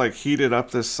crew heated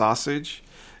up this sausage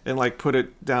and put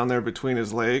it down there between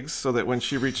his legs, so that when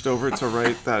she reached over to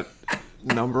write that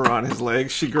number on his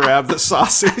legs, she grabbed the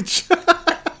sausage.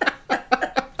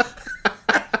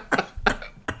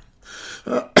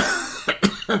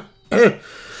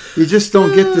 You just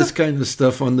don't get this kind of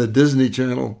stuff on the Disney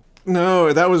Channel.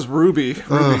 No, that was Ruby.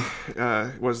 Ruby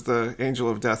was the angel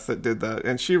of death that did that.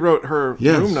 And she wrote her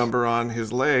room number on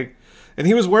his leg. And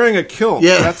he was wearing a kilt.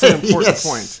 Yeah. That's an important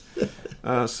point.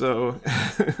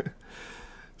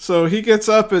 So he gets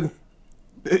up and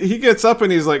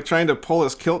he's trying to pull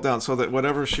his kilt down so that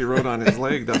whatever she wrote on his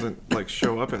leg doesn't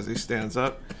show up as he stands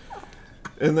up.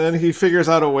 And then he figures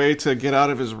out a way to get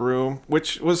out of his room,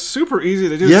 which was super easy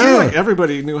to do. Yeah. It seemed like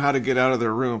everybody knew how to get out of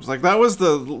their rooms. That was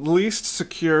the least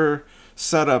secure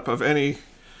setup of any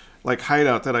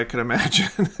hideout that I could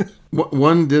imagine.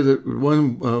 One did it.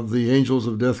 One of the angels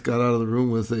of death got out of the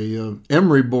room with a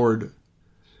emery board.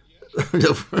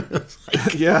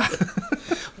 Yeah.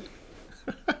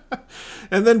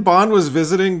 And then Bond was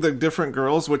visiting the different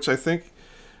girls, which I think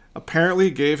apparently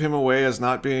gave him away as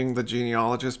not being the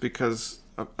genealogist, because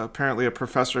apparently a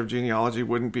professor of genealogy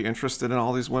wouldn't be interested in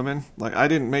all these women. I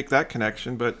didn't make that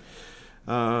connection, but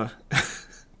I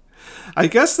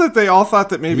guess that they all thought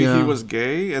that maybe he was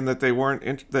gay and that they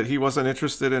weren't that he wasn't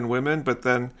interested in women, but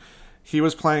then he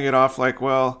was playing it off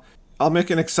well, I'll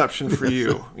make an exception for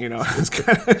you. It's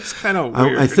kind of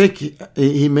weird. I think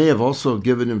he may have also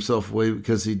given himself away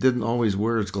because he didn't always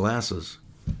wear his glasses.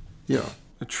 Yeah.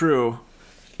 True.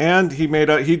 And he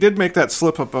did make that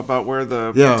slip up about where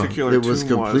the particular it was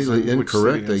completely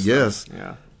incorrect, I guess.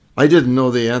 Yeah. I didn't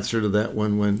know the answer to that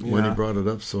one when he brought it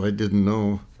up, so I didn't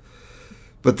know.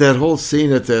 But that whole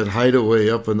scene at that hideaway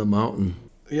up in the mountain.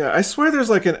 Yeah, I swear there's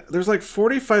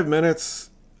 45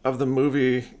 minutes of the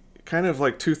movie kind of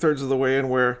like 2/3 of the way in,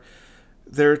 where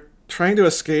they're trying to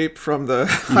escape from the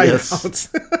hideouts.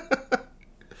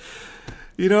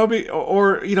 You know,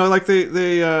 or you know, like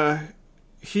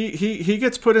he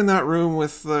gets put in that room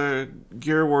with the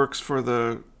gear works for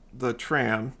the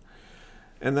tram,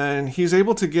 and then he's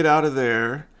able to get out of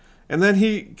there, and then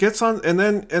he gets on, and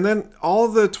then all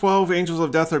the 12 angels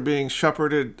of death are being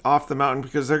shepherded off the mountain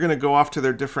because they're going to go off to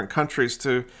their different countries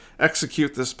to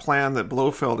execute this plan that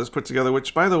Blofeld has put together,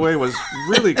 which, by the way, was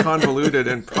really convoluted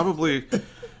and probably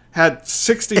had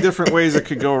 60 different ways it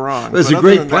could go wrong. It was a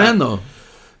great plan, though.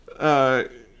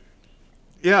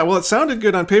 Yeah, well, it sounded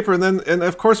good on paper, and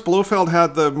of course Blofeld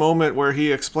had the moment where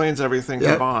he explains everything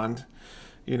to Bond.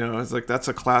 You know, it's like that's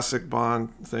a classic Bond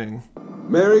thing.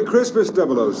 Merry Christmas,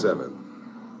 007.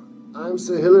 I'm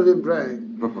Sir Hilary Bray.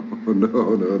 Oh,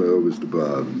 no, Mr.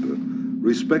 Bond.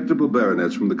 Respectable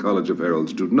baronets from the College of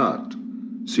Heralds do not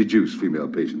seduce female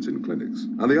patients in clinics.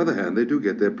 On the other hand, they do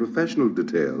get their professional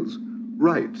details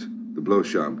right. The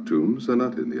Beauchamp tombs are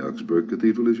not in the Augsburg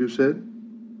Cathedral, as you said,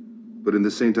 but in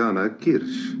the St. Anna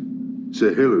Kirche.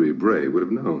 Sir Hilary Bray would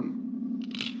have known.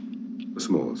 A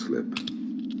small slip.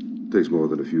 Takes more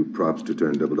than a few props to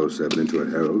turn 007 into a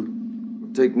herald.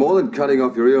 It'll take more than cutting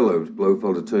off your earlobes,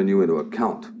 Blofeld, to turn you into a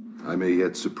count. I may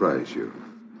yet surprise you,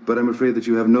 but I'm afraid that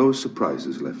you have no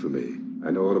surprises left for me.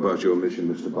 I know all about your mission,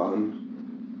 Mr. Bond.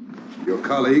 Your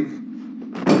colleague,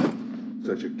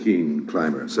 such a keen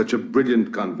climber, such a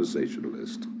brilliant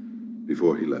conversationalist,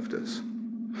 before he left us.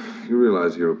 You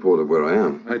realize he reported where I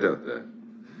am? I doubt that.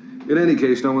 In any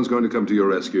case, no one's going to come to your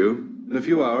rescue. In a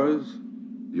few hours,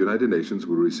 the United Nations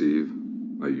will receive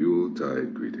my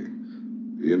Yuletide greetings.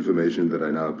 The information that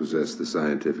I now possess the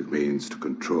scientific means to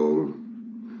control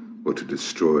or to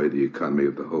destroy the economy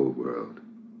of the whole world.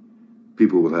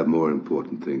 People will have more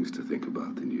important things to think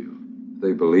about than you.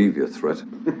 They believe your threat.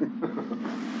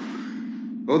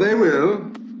 Oh, they will.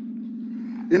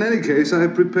 In any case, I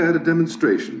have prepared a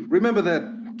demonstration. Remember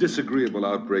that disagreeable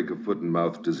outbreak of foot and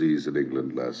mouth disease in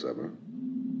England last summer?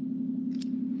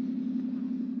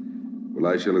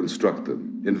 Well, I shall instruct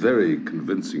them, in very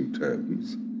convincing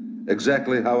terms,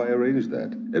 exactly how I arranged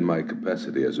that, and my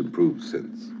capacity has improved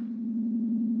since.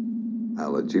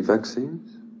 Allergy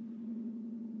vaccines?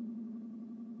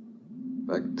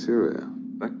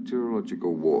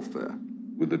 Bacteriological warfare.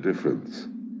 With a difference.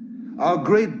 Our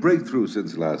great breakthrough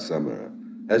since last summer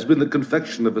has been the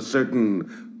confection of a certain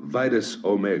Vitus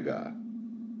Omega.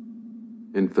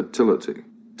 Infertility.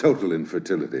 Total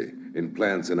infertility in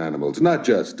plants and animals. Not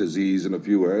just disease in a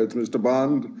few herds, Mr.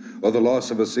 Bond, or the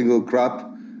loss of a single crop,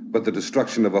 but the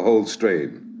destruction of a whole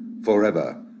strain,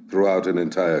 forever, throughout an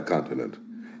entire continent.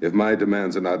 If my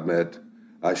demands are not met,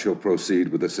 I shall proceed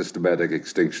with the systematic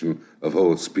extinction of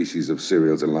whole species of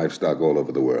cereals and livestock all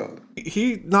over the world.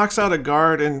 He knocks out a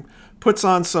guard and puts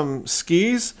on some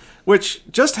skis, which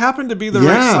just happened to be the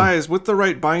right size with the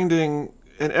right binding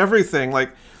and everything.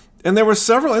 And there were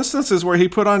several instances where he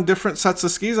put on different sets of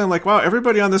skis. I'm like, wow,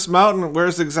 everybody on this mountain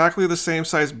wears exactly the same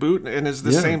size boot and is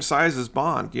the same size as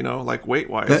Bond, you know, like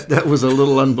weight-wise. That was a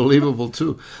little unbelievable,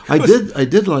 too. I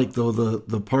did like, though,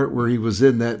 the part where he was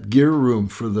in that gear room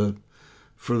for the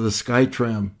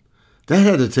Skytram. That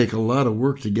had to take a lot of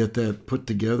work to get that put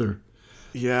together.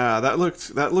 Yeah, that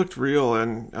looked real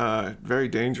and very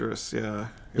dangerous. Yeah,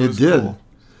 it did. Cool.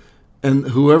 And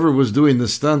whoever was doing the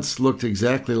stunts looked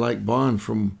exactly like Bond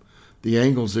from the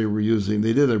angles they were using.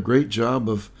 They did a great job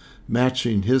of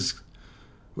matching his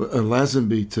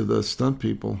Lazenby to the stunt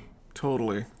people.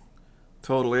 Totally.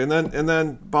 And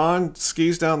then Bond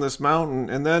skis down this mountain,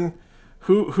 and then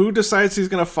who decides he's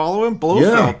going to follow him?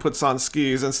 Blofeld puts on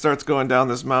skis and starts going down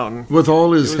this mountain with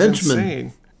all his henchmen.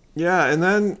 Insane. Yeah, and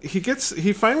then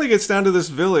he finally gets down to this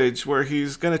village where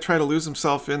he's going to try to lose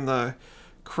himself in the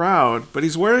crowd, but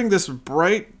he's wearing this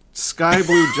bright sky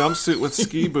blue jumpsuit with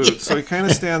ski boots, so he kind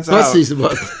of stands out. Plus,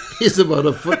 he's about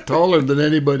a foot taller than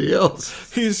anybody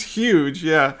else. He's huge,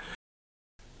 yeah.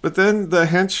 But then the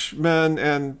henchmen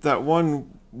and that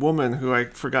one woman who I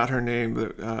forgot her name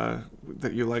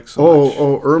that you like so much.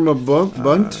 Oh, Irma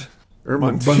Bunt?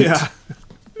 Irma Bunt. Yeah.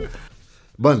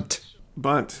 Bunt.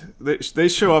 They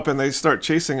show up and they start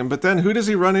chasing him. But then who does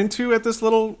he run into at this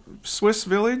little Swiss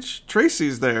village?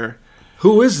 Tracy's there.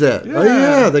 Who is that? Yeah. Oh,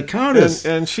 yeah, the Countess.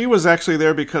 And she was actually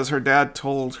there because her dad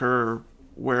told her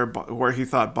where he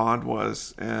thought Bond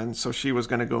was, and so she was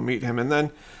going to go meet him. And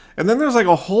then there's like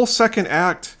a whole second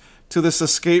act to this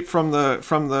escape from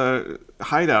the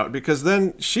hideout, because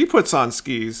then she puts on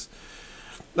skis.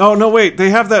 Oh, no, wait, they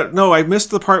have that. No, I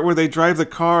missed the part where they drive the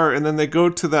car and then they go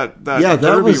to that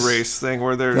derby race thing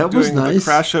where they're doing the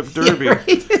crash-up derby. Yeah,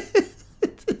 right.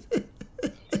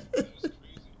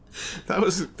 That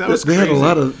was They crazy.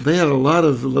 had a lot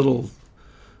of little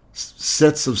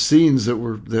sets of scenes that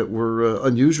were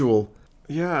unusual.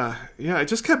 Yeah, it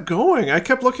just kept going. I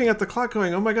kept looking at the clock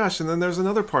going, oh my gosh. And then there's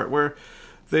another part where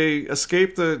they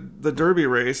escape the Derby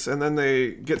race, and then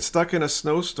they get stuck in a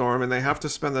snowstorm, and they have to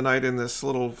spend the night in this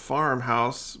little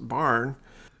farmhouse barn.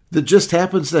 That just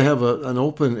happens to have an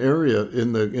open area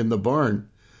in the barn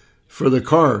for the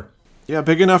car. Yeah,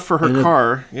 big enough for her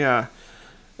car, yeah.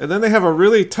 And then they have a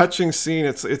really touching scene.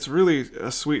 It's really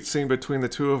a sweet scene between the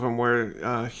two of them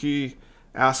where he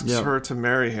asks her to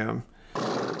marry him.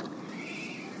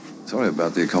 Sorry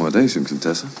about the accommodation,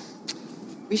 Contessa.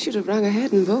 We should have rung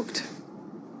ahead and booked.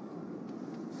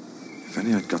 If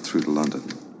only I'd got through to London.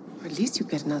 Or at least you'd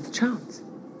get another chance.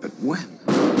 But when?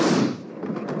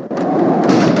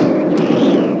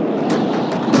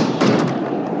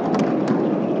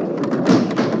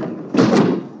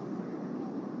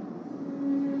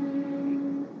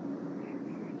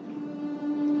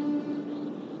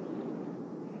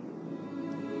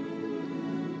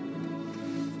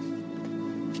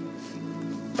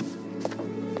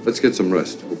 Let's get some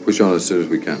rest. We'll push on as soon as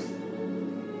we can.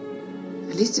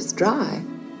 At least it's dry.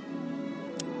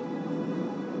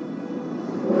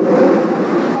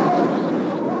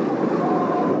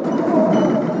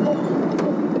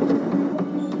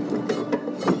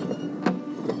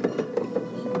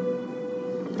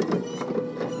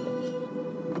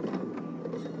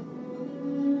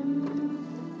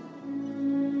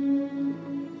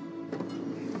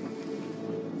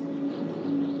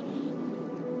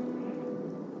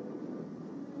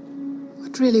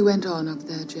 What really went on up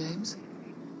there, James?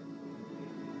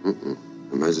 Her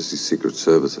Majesty's Secret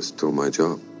Service has stole my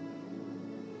job.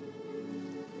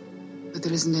 But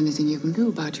there isn't anything you can do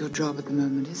about your job at the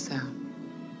moment, is there?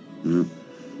 Hmm.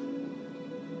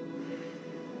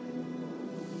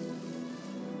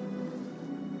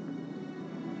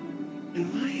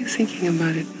 And why are you thinking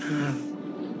about it now?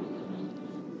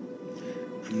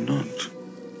 I'm not.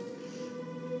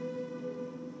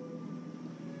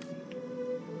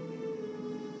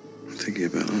 I'm thinking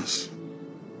about us.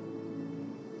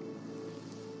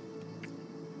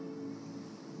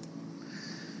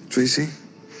 Tracy,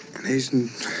 an Asian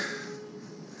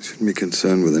shouldn't be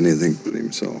concerned with anything but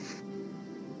himself.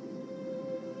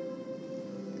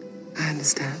 I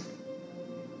understand.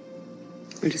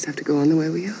 We'll just have to go on the way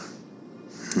we are.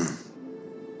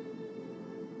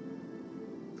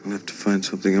 I'll have to find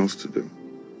something else to do.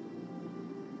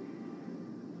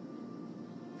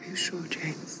 Are you sure,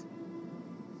 James?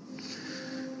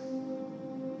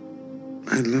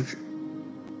 I love you.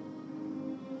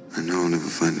 I know I'll never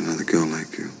find another girl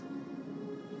like you.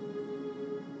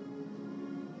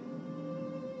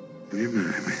 Will you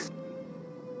marry me?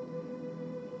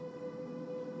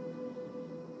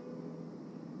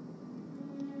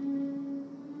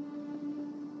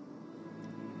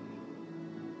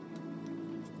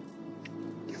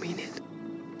 You mean it?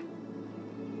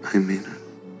 I mean it.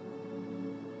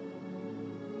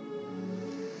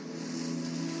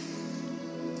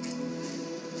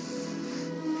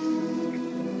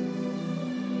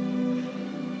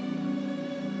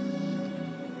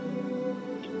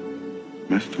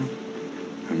 Mr.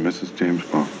 and Mrs. James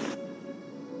Bond.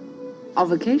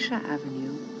 Of Acacia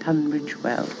Avenue, Tunbridge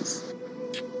Wells.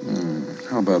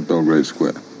 How about Belgrade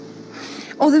Square?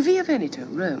 Or the Via Veneto,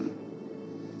 Rome.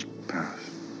 Paris.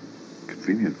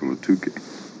 Convenient for a Tuque.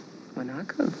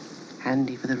 Monaco.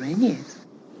 Handy for the Rainiers.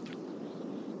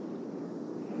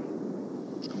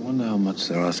 I wonder how much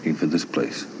they're asking for this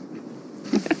place.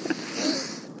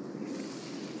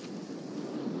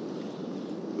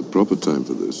 The proper time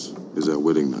for this is our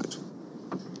wedding night.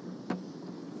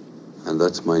 And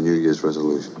that's my New Year's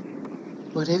resolution.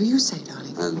 Whatever you say,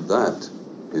 darling. And that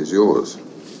is yours.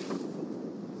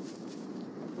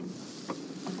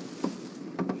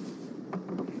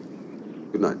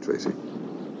 Good night, Tracy.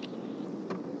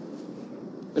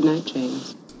 Good night,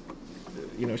 James.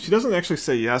 You know, she doesn't actually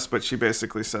say yes, but she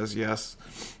basically says yes.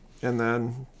 And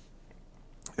then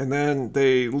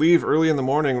they leave early in the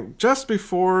morning, just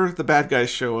before the bad guys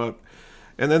show up.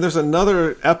 And then there's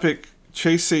another epic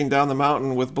chase scene down the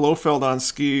mountain with Blofeld on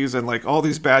skis and like all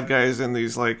these bad guys in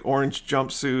these like orange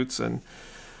jumpsuits, and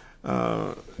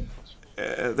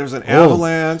there's an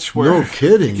avalanche where no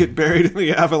kidding. you get buried in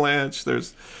the avalanche.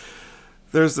 There's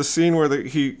the scene where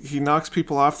he knocks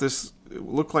people off this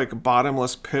look like a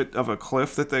bottomless pit of a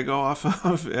cliff that they go off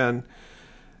of, and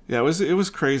yeah, it was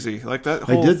crazy. Like that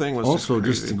whole thing was also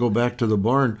just to go back to the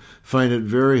barn, find it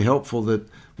very helpful that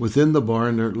within the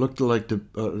barn there looked like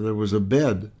there was a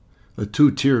bed, a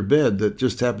 2-tier bed that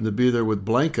just happened to be there with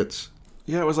blankets.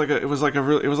 Yeah, it was like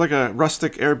a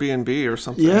rustic Airbnb or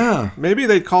something. Yeah. Maybe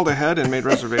they called ahead and made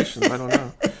reservations. I don't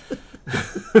know.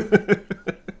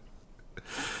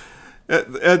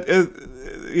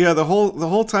 Yeah, the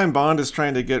whole time Bond is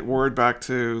trying to get word back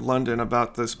to London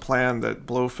about this plan that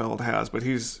Blofeld has, but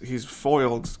he's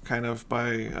foiled kind of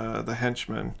by the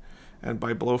henchmen and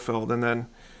by Blofeld, and then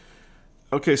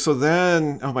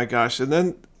oh my gosh, and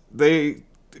then they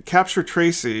capture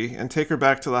Tracy and take her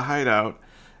back to the hideout.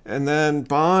 And then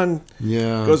Bond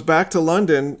goes back to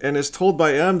London and is told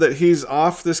by M that he's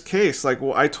off this case. Like,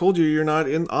 well, I told you you're not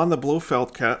on the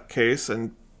Blofeld case.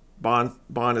 And Bond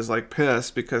is like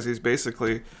pissed because he's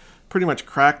basically pretty much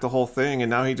cracked the whole thing. And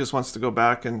now he just wants to go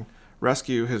back and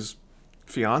rescue his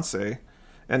fiance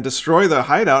and destroy the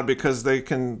hideout because they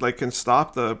can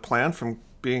stop the plan from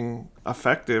being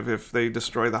effective if they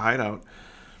destroy the hideout.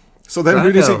 So then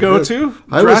who does he go to?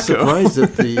 I was surprised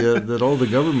that that all the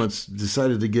governments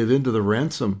decided to give in to the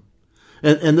ransom.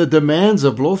 And the demands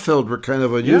of Blofeld were kind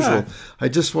of unusual. Yeah. I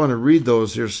just want to read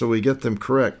those here so we get them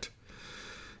correct.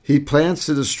 He plans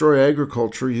to destroy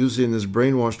agriculture using his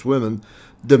brainwashed women,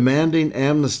 demanding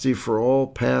amnesty for all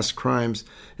past crimes,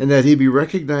 and that he be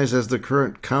recognized as the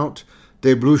current Count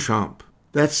de Bluchamp.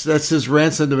 That's his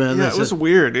ransom demand. Yeah, it was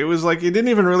weird. It was like he didn't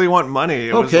even really want money.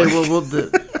 It okay, was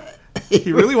like,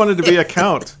 he really wanted to be a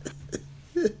count.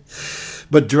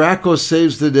 But Draco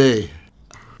saves the day.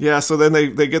 Yeah, so then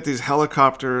they get these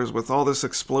helicopters with all this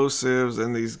explosives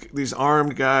and these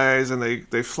armed guys, and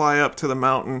they fly up to the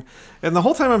mountain. And the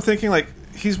whole time I'm thinking, like,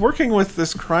 he's working with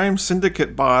this crime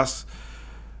syndicate boss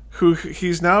who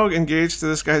he's now engaged to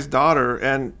this guy's daughter,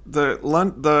 and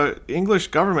the English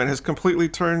government has completely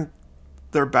turned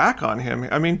their back on him.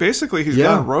 I mean, basically, he's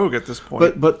gone rogue at this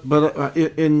point. But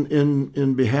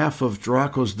in behalf of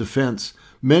Draco's defense,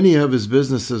 many of his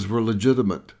businesses were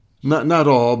legitimate. Not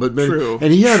all, but many. True.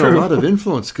 And he had a lot of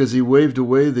influence because he waved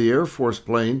away the Air Force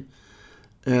plane,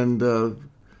 and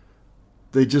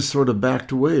they just sort of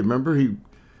backed away. Remember,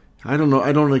 I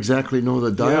don't exactly know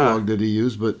the dialogue that he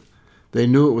used, but they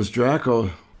knew it was Draco.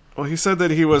 Well, he said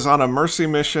that he was on a mercy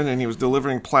mission and he was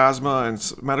delivering plasma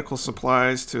and medical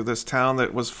supplies to this town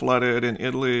that was flooded in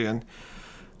Italy, and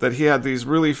that he had these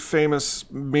really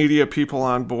famous media people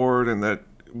on board, and that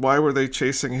why were they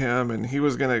chasing him, and he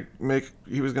was going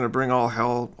to bring all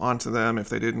hell onto them if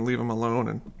they didn't leave him alone.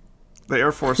 And the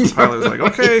Air Force pilot was like,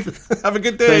 okay, have a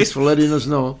good day. Thanks for letting us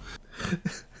know.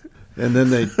 And then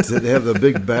they have the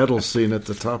big battle scene at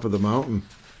the top of the mountain.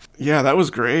 Yeah, that was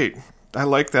great. I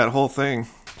like that whole thing.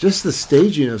 Just the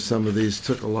staging of some of these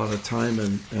took a lot of time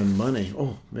and money.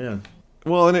 Oh, man.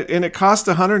 Well, and it cost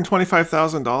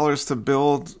 $125,000 to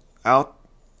build out,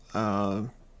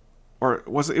 or it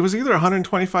was either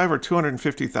 $125,000 or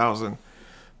 $250,000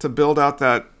 to build out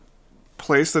that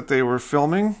place that they were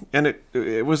filming, and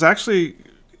it was actually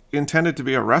intended to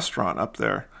be a restaurant up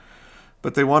there,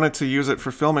 but they wanted to use it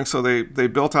for filming, so they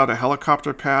built out a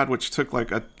helicopter pad, which took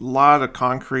like a lot of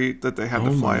concrete that they had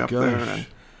to fly up there. And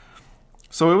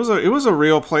so it was a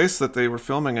real place that they were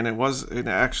filming, and it was I'm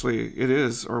not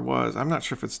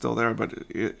sure if it's still there, but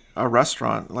a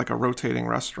restaurant, like a rotating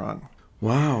restaurant.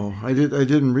 Wow, I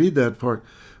didn't read that part,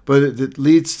 but it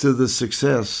leads to the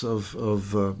success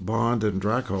of Bond and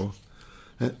Draco,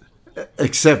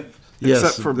 except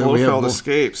for Blofeld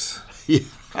escapes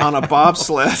on a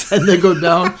bobsled, and they go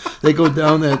down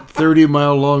that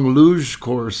 30-mile long luge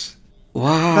course.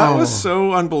 Wow, that was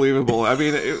so unbelievable. I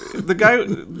mean,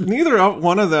 neither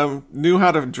one of them knew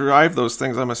how to drive those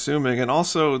things, I'm assuming, and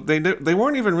also they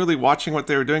weren't even really watching what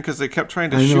they were doing because they kept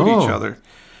trying to shoot each other.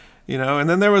 You know, and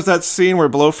then there was that scene where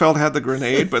Blofeld had the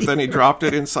grenade, but then he dropped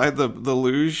it inside the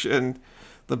luge and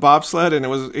the bobsled,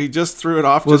 and he just threw it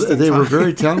off. Well, they were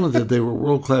very talented. They were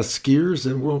world-class skiers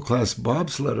and world-class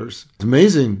bobsledders. It's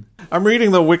amazing. I'm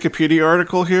reading the Wikipedia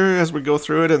article here as we go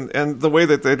through it, and the way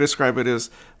that they describe it is,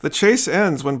 the chase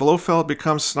ends when Blofeld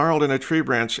becomes snarled in a tree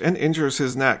branch and injures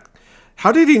his neck.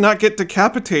 How did he not get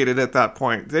decapitated at that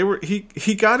point?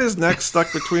 He got his neck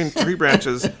stuck between tree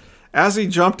branches as he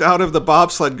jumped out of the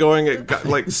bobsled going at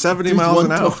like 70 miles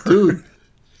an hour. Tough dude.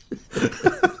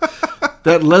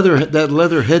 That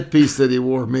leather headpiece that he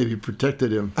wore maybe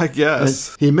protected him, I guess.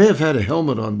 And he may have had a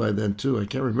helmet on by then too. I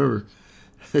can't remember.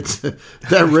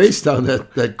 That race down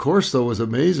that course though was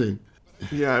amazing.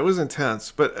 Yeah, it was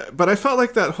intense. But I felt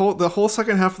like the whole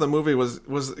second half of the movie was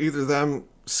either them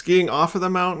skiing off of the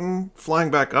mountain,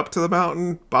 flying back up to the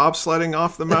mountain, bobsledding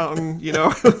off the mountain. You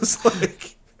know, it was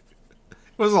like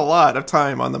it was a lot of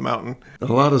time on the mountain. A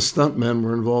lot of stuntmen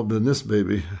were involved in this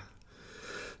baby.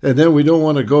 And then we don't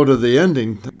want to go to the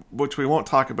ending, which we won't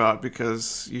talk about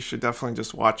because you should definitely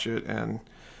just watch it. And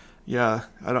Yeah,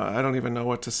 I don't even know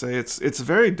what to say. It's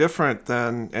very different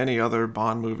than any other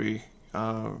Bond movie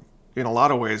in a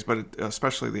lot of ways, but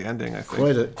especially the ending, I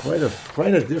think.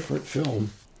 Quite a different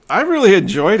film. I really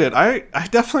enjoyed it. I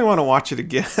definitely want to watch it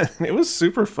again. It was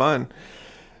super fun.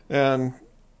 And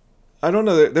I don't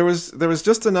know, there was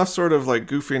just enough sort of like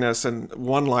goofiness and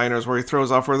one-liners where he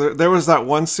throws off, where there was that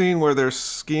one scene where they're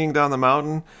skiing down the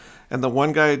mountain and the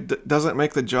one guy doesn't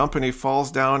make the jump and he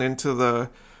falls down into the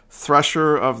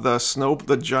thresher of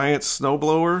the giant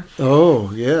snowblower.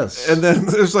 Oh, yes. And then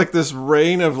there's like this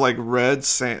rain of like red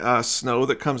snow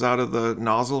that comes out of the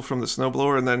nozzle from the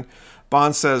snowblower, and then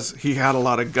Bond says he had a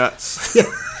lot of guts. Yeah,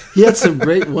 he had some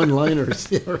great one-liners.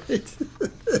 Yeah, right.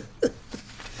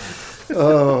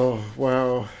 Oh,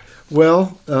 wow.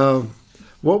 Well,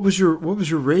 what was your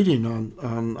rating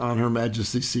on Her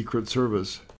Majesty's Secret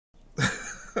Service?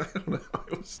 I don't know.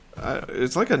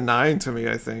 It's like a 9 to me.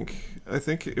 I think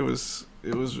it was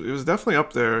definitely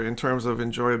up there in terms of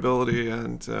enjoyability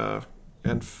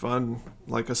and fun,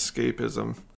 like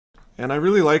escapism. And I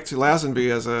really liked Lazenby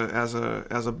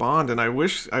as a Bond, and I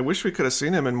wish we could have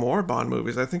seen him in more Bond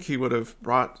movies. I think he would have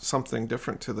brought something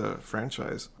different to the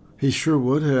franchise. He sure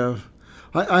would have.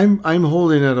 I'm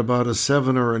holding at about a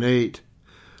 7 or an 8.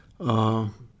 But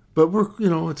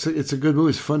it's a good movie.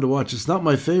 It's fun to watch. It's not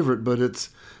my favorite, but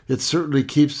it certainly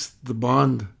keeps the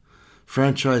Bond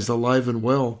franchise alive and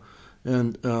well.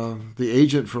 And the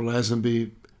agent for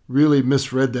Lazenby really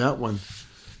misread that one,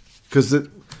 because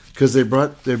they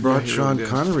brought Sean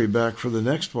Connery back for the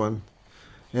next one,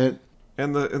 and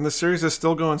the series is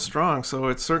still going strong. So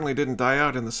it certainly didn't die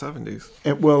out in the 70s.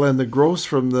 And the gross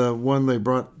from the one they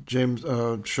brought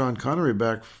Sean Connery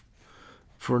back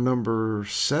for number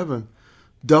 7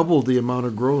 doubled the amount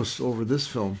of gross over this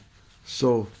film.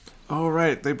 So, oh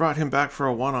right, they brought him back for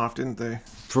a one-off, didn't they?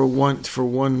 For one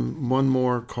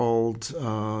more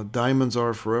called Diamonds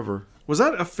Are Forever. Was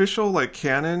that official, like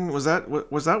canon? Was that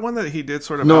one that he did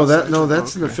sort of?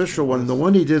 That's an official one. The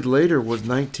one he did later was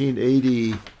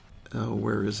 1980.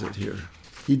 Where is it here?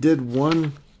 He did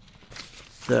one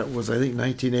that was, I think,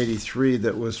 1983.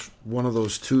 That was one of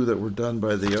those 2 that were done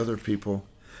by the other people.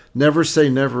 Never Say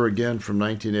Never Again from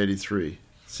 1983.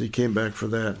 So he came back for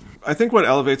that. I think what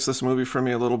elevates this movie for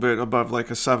me a little bit above like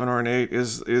a 7 or an 8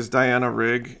 is Diana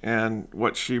Rigg and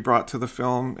what she brought to the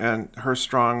film and her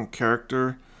strong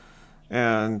character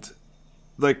and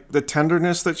like the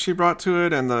tenderness that she brought to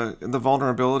it and the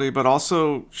vulnerability, but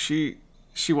also she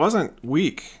wasn't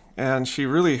weak and she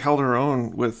really held her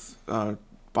own with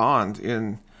Bond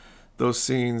in those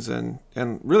scenes and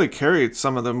really carried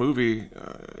some of the movie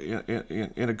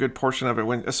in a good portion of it,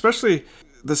 when especially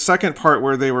the second part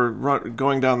where they were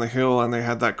going down the hill and they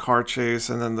had that car chase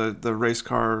and then the race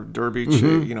car derby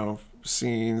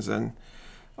scenes, and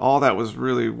all that was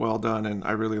really well done, and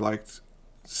I really liked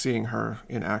seeing her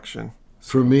in action.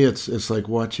 For me, it's like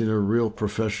watching a real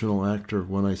professional actor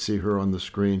when I see her on the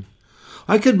screen.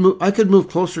 I could move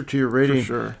closer to your rating, for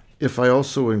sure, if I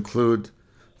also include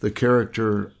the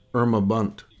character Irma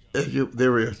Bunt.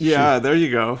 There we are. Yeah, there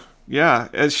you go. Yeah,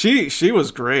 and she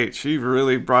was great. She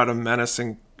really brought a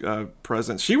menacing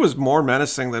presence. She was more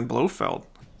menacing than Blofeld.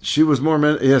 She was more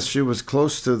yes, she was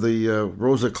close to the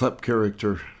Rosa Klepp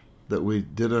character that we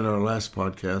did in our last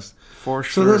podcast. For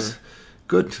sure. So that's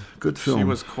good film. She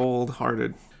was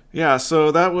cold-hearted. Yeah,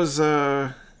 so that was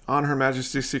on Her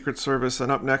Majesty's Secret Service,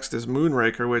 and up next is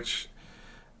Moonraker, which,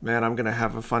 man, I'm going to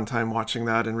have a fun time watching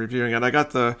that and reviewing it. I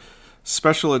got the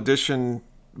special edition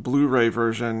Blu-ray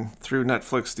version through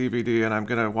Netflix DVD, and I'm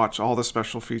going to watch all the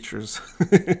special features.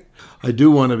 I do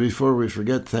want to, before we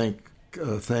forget, thank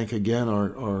again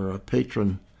our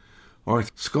patron,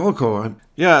 Arthur Skolko.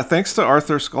 Yeah, thanks to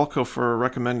Arthur Skolko for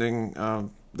recommending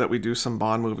that we do some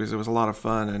Bond movies. It was a lot of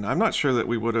fun, and I'm not sure that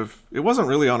we would have... It wasn't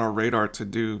really on our radar to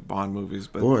do Bond movies,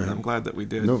 but I'm glad that we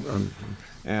did. No,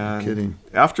 I'm kidding.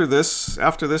 After this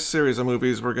series of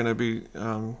movies, we're going to be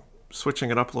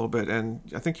switching it up a little bit, and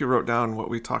I think you wrote down what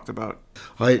we talked about.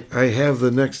 I have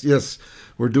the next... Yes,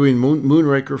 we're doing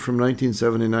Moonraker from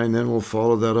 1979, then we'll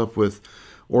follow that up with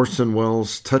Orson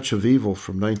Welles' Touch of Evil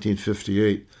from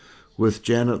 1958, with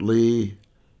Janet Leigh,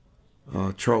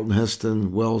 Charlton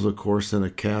Heston, Wells, of course, and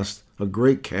a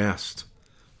great cast,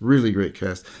 really great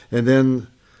cast. And then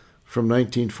from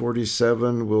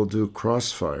 1947, we'll do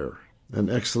Crossfire, an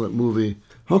excellent movie.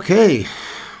 Okay.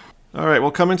 All right,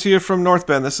 well, coming to you from North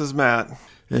Bend, this is Matt.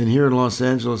 And here in Los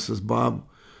Angeles is Bob,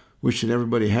 wishing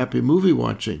everybody happy movie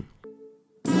watching.